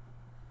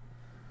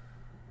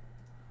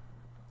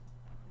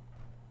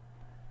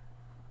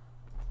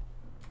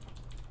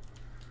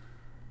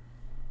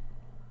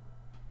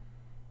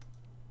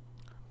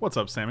 What's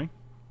up, Sammy?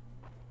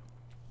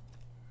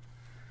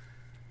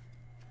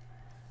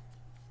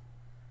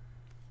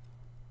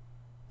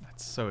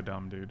 That's so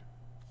dumb, dude.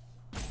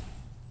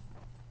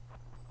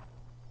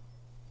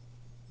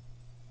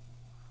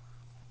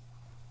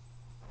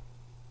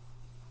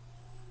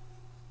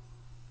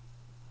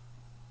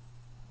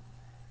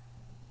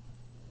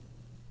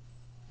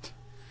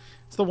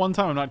 It's the one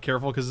time I'm not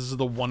careful because this is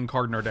the one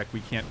card in our deck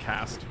we can't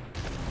cast.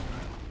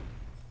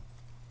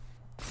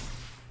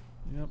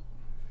 Yep.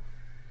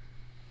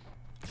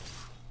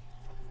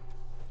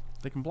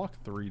 They can block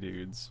 3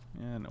 dudes.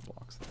 Yeah, no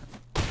blocks there.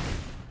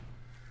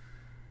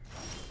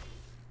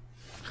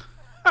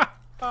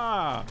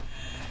 Ha!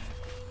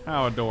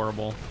 How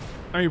adorable.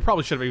 I mean, you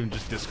probably should have even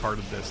just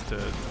discarded this to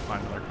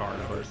find another card,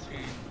 but...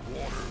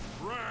 Water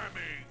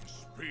ramming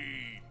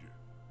speed.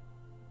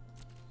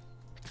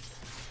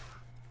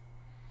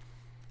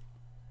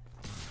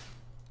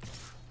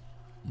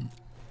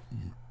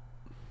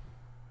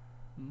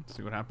 Let's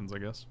see what happens, I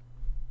guess.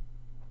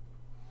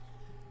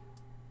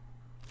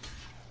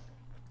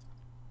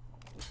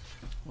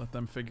 Let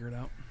them figure it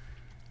out.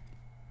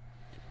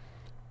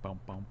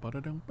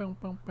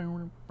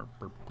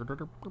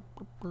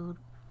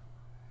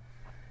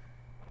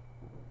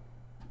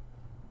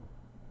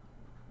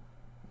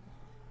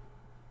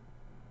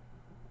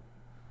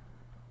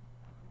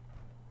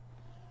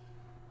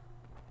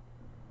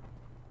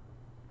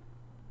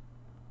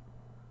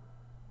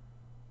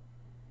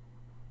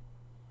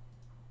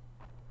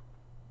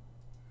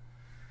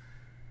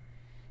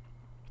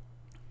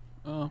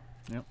 Oh,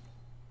 yep.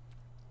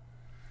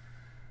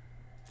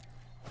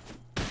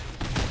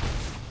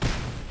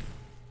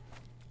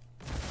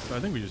 So I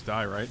think we just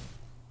die, right?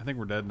 I think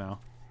we're dead now.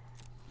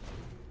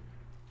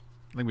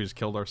 I think we just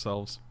killed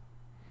ourselves.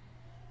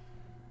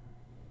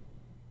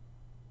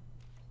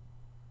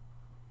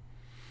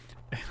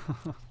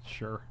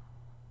 Sure.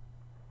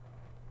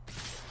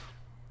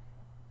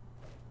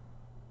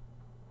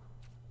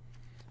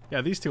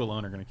 Yeah, these two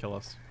alone are going to kill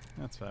us.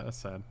 That's sad. That's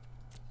sad.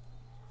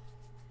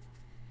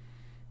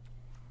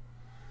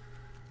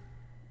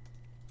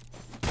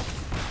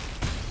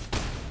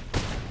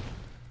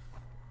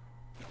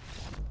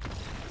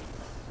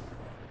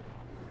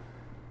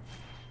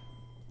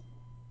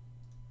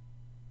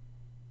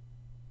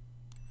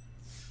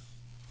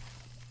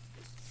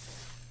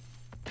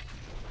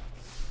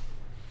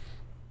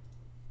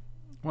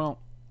 Well,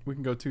 we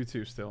can go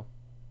 2-2 still.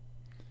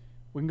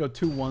 We can go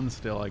 2-1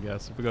 still, I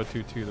guess. If we go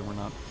 2-2, then we're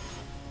not...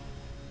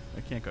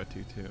 I can't go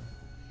 2-2. We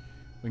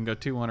can go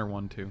 2-1 or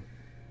 1-2.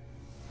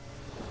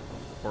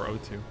 Or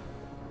 0-2.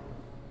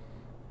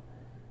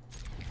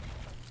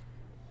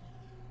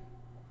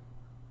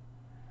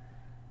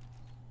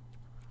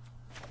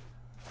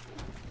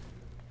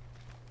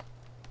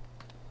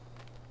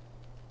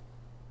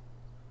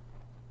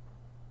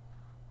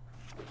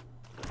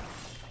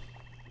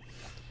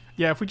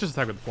 Yeah, if we just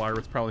attack with the flyer,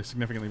 it's probably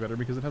significantly better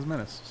because it has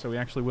menace. So we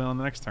actually win on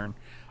the next turn.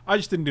 I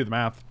just didn't do the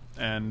math,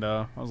 and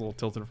I was a little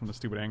tilted from the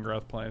stupid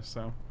Angrath play,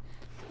 so...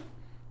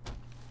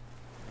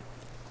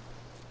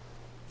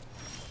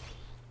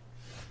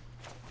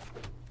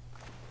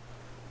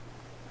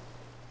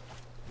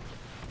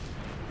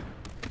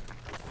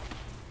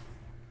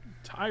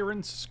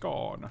 Tyrant's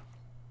Scorn.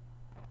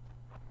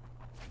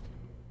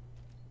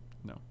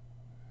 No.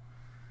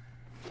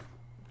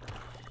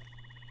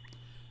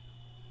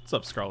 What's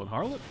up, Scarlet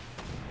Harlot?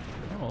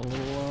 Oh, a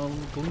little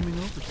gleaming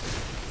overseer.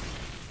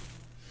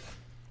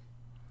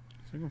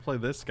 So we can play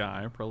this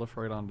guy,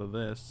 proliferate onto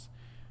this.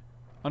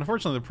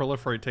 Unfortunately, the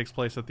proliferate takes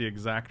place at the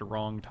exact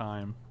wrong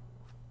time.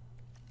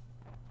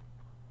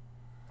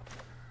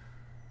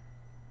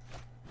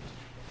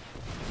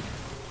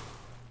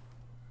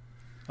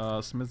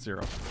 Smith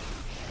 0.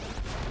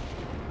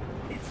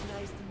 It's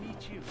nice to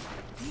meet you.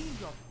 Be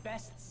your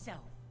best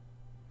self.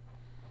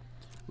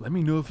 Let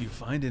me know if you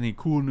find any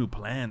cool new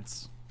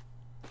plants.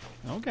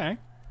 Okay.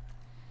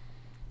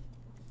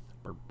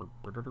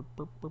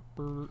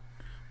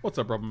 What's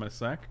up, Rubber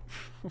Sack?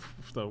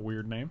 The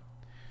weird name.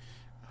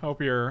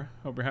 Hope you're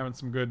having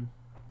some good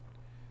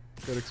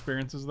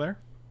experiences there.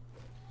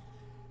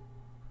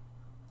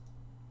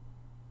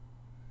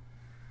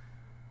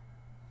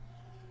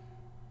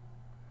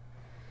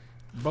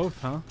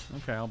 Both, huh?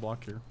 Okay, I'll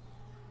block here.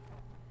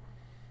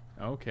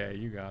 Okay,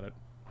 you got it.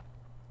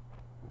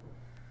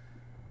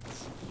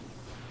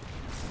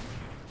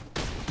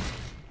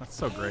 That's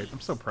so great.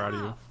 I'm so proud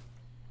of you.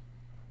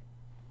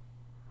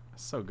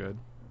 That's so good.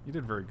 You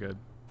did very good.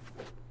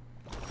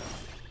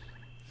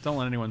 Don't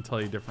let anyone tell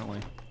you differently.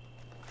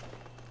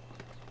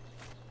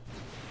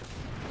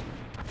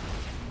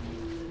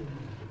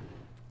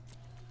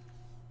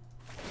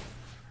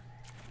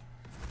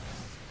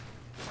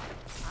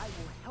 I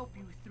will help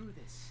you through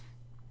this.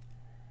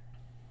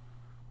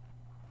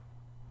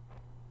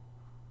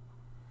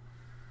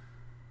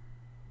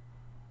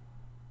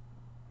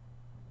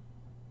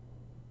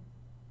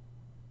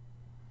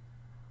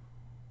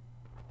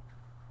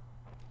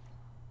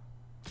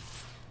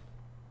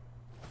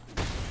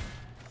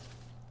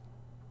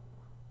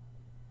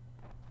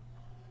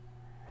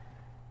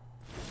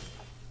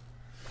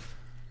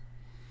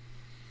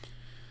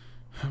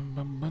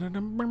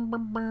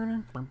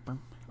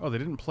 Oh, they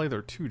didn't play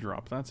their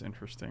 2-drop. That's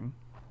interesting.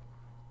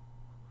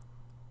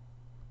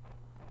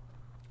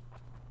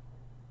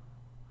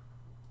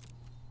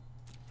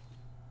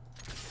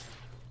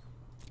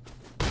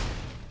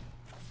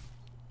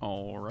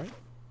 All right.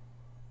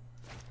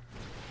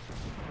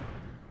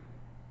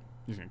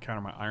 He's gonna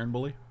counter my Iron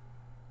Bully.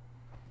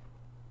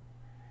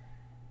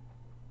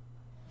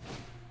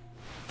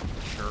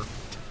 Sure.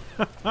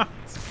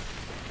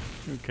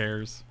 Who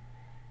cares?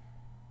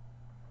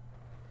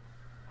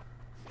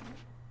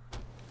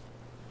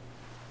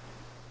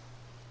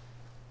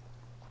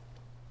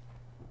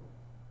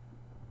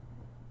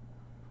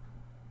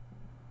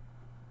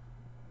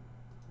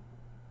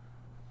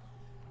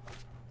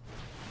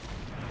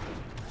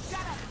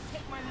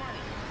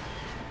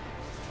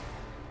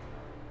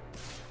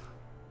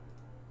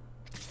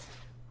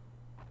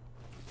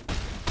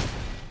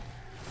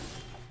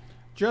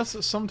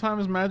 Just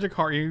sometimes magic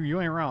heart. You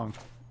ain't wrong.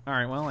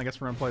 Alright, well, I guess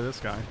we're gonna play this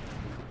guy.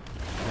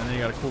 And then you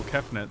got a cool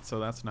Kefnet, so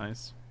that's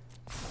nice.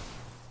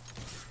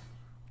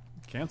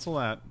 Cancel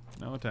that.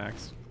 No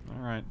attacks.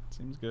 Alright,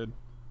 seems good.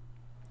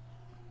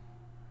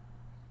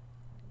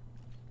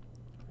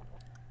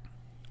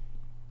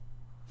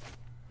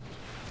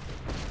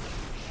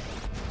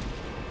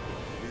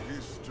 The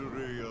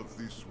history of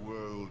this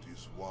world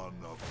is one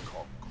of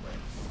conquest.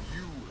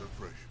 You have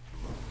fresh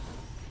blood.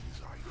 It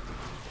is I.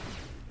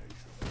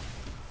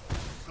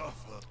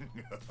 Suffer.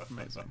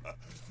 Amazing.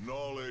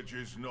 Knowledge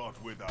is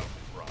not without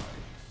price.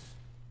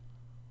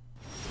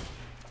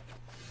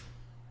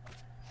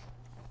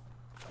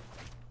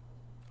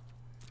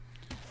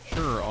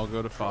 Sure, I'll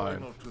go to Try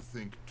 5. not to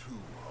think too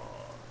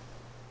hard.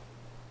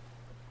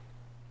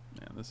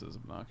 Man, this is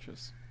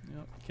obnoxious.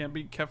 Yep. Can't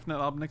beat Kefnet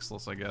Ob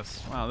Nixilis, I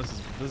guess. Wow,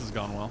 this has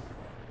gone well.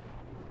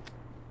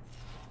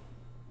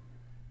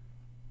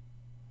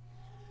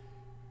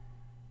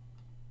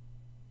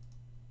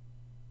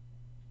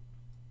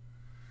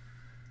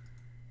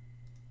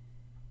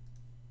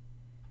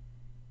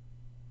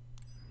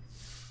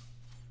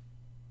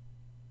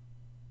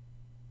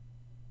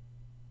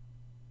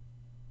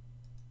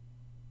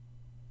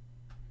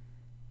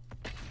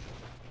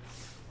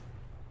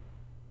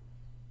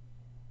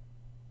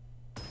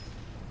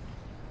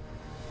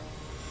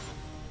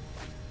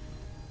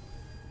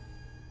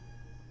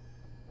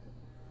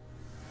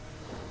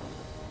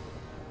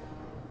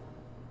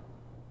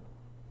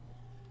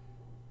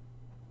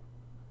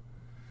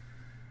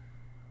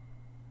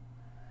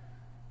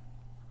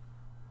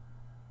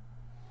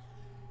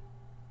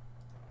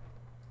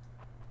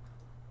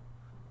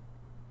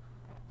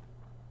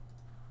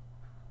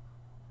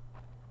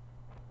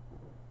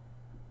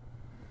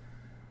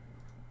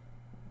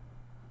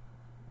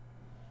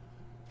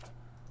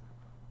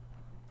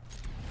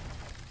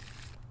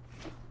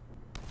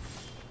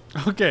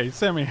 Okay,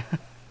 Sammy.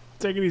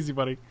 Take it easy,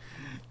 buddy.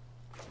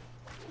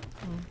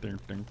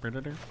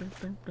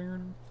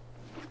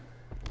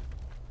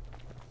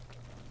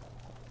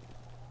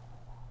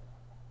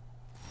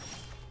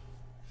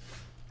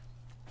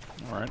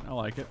 Alright, I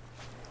like it.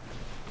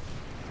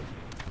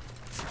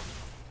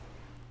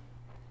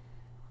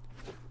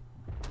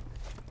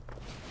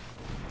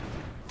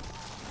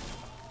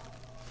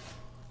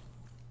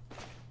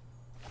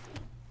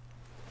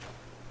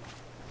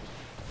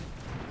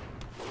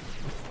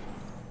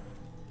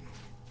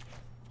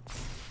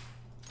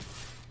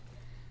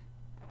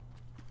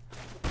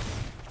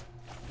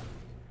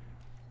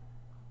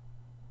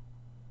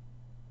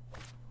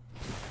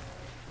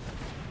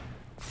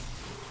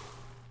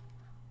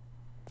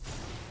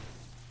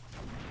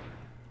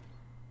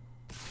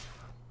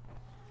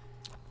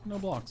 No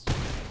blocks.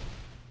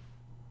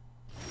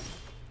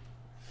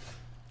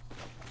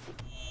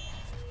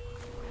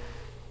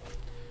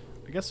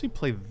 I guess we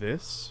play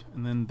this,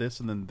 and then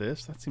this, and then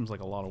this. That seems like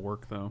a lot of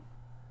work, though.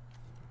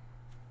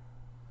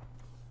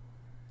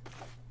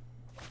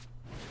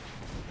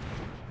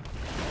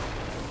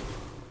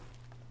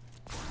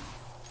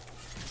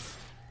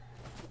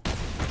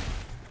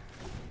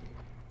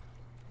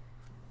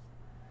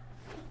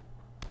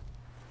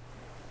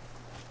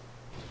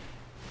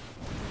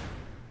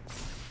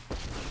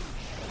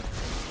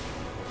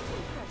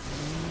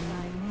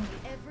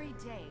 Every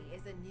day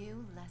is a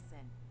new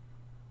lesson.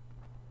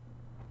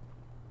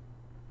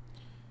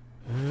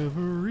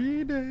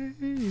 Every day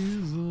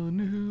is a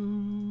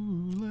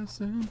new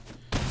lesson.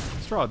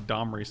 Let's draw a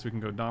Domri so we can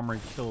go Domri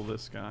kill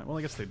this guy. Well,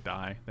 I guess they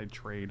die. They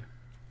trade.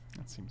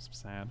 That seems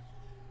sad.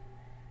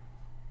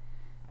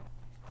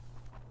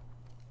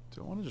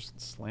 Do I want to just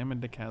slam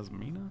into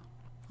Kazmina?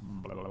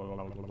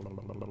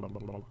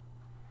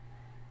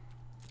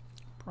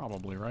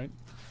 Probably, right?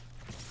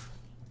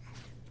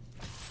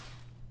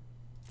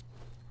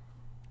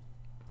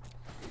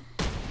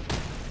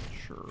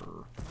 Sure.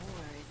 War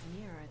is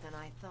nearer than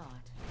I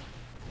thought.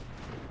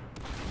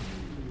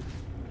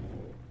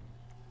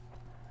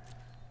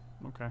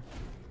 Okay.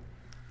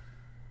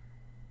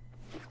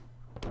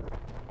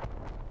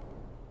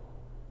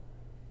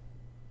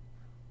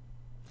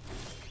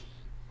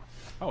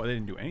 Oh, they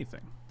didn't do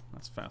anything.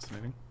 That's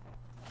fascinating.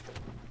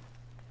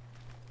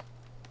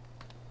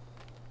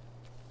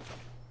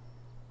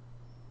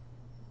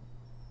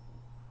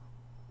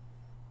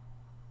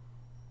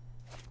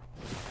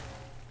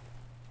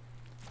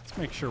 Let's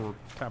make sure we're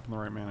tapping the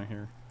right mana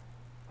here.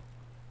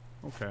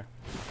 Okay.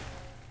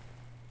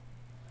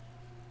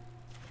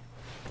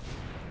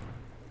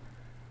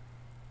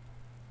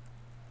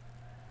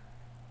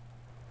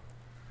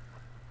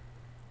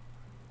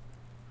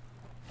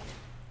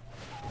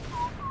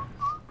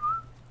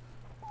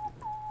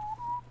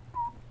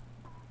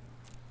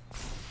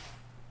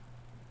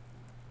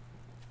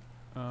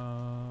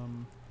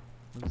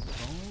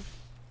 Resolve?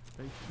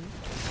 Fake two?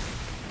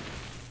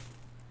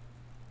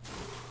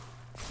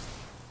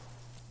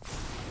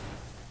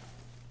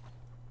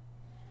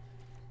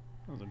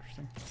 That was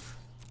interesting.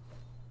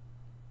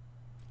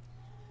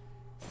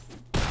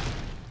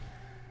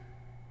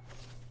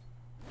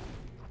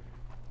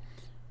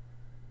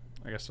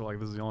 I guess so, like,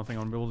 this is the only thing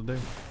I'm gonna be able to do.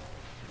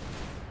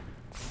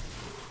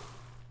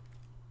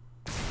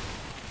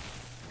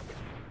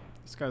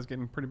 This guy's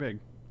getting pretty big.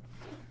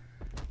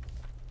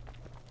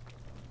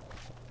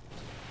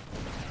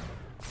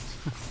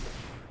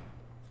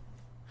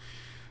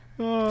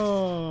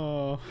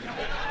 Oh.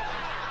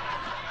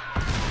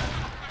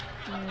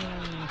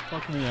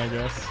 Fuck me, I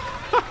guess.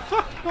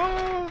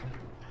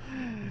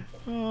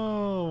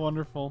 Oh,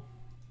 wonderful.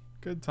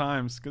 Good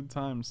times, good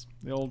times.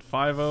 The old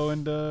 5-0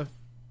 into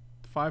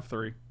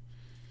 5-3.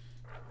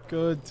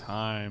 Good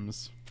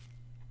times.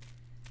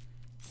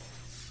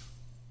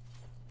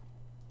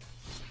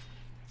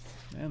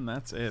 And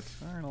that's it.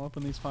 Alright, I'll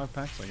open these 5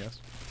 packs, I guess.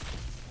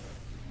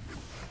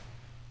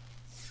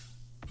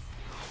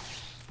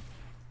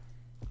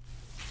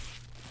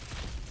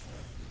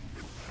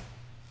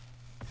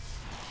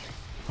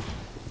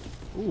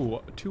 Ooh,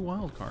 2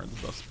 wild cards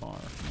thus far.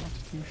 Not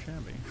too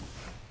shabby.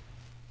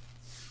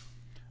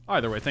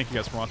 Either way, thank you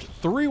guys for watching.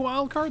 3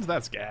 wild cards?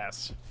 That's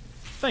gas.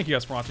 Thank you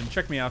guys for watching.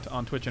 Check me out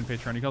on Twitch and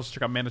Patreon. You can also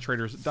check out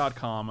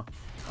mandatraders.com.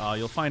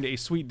 You'll find a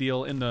sweet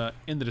deal in the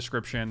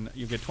description.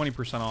 You get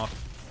 20%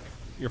 off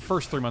your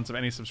first 3 months of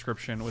any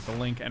subscription with the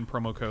link and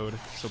promo code.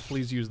 So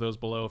please use those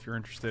below if you're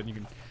interested. You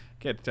can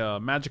get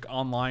Magic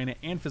Online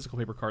and physical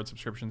paper card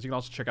subscriptions. You can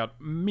also check out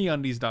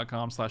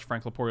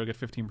meundies.com/FrankLepore. You'll get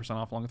 15%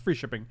 off along with free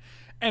shipping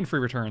and free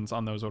returns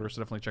on those orders.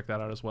 So definitely check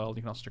that out as well.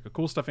 You can also check out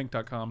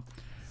coolstuffinc.com.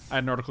 I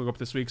had an article go up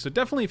this week. So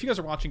definitely, if you guys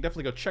are watching,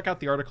 definitely go check out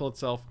the article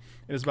itself.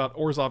 It is about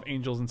Orzhov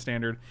Angels in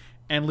Standard.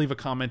 And leave a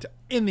comment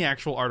in the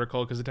actual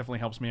article because it definitely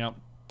helps me out.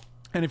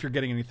 And if you're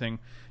getting anything,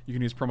 you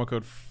can use promo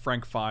code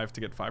FRANK5 to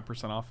get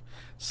 5% off.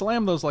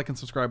 Slam those like and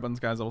subscribe buttons,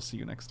 guys. I will see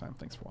you next time.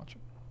 Thanks for watching.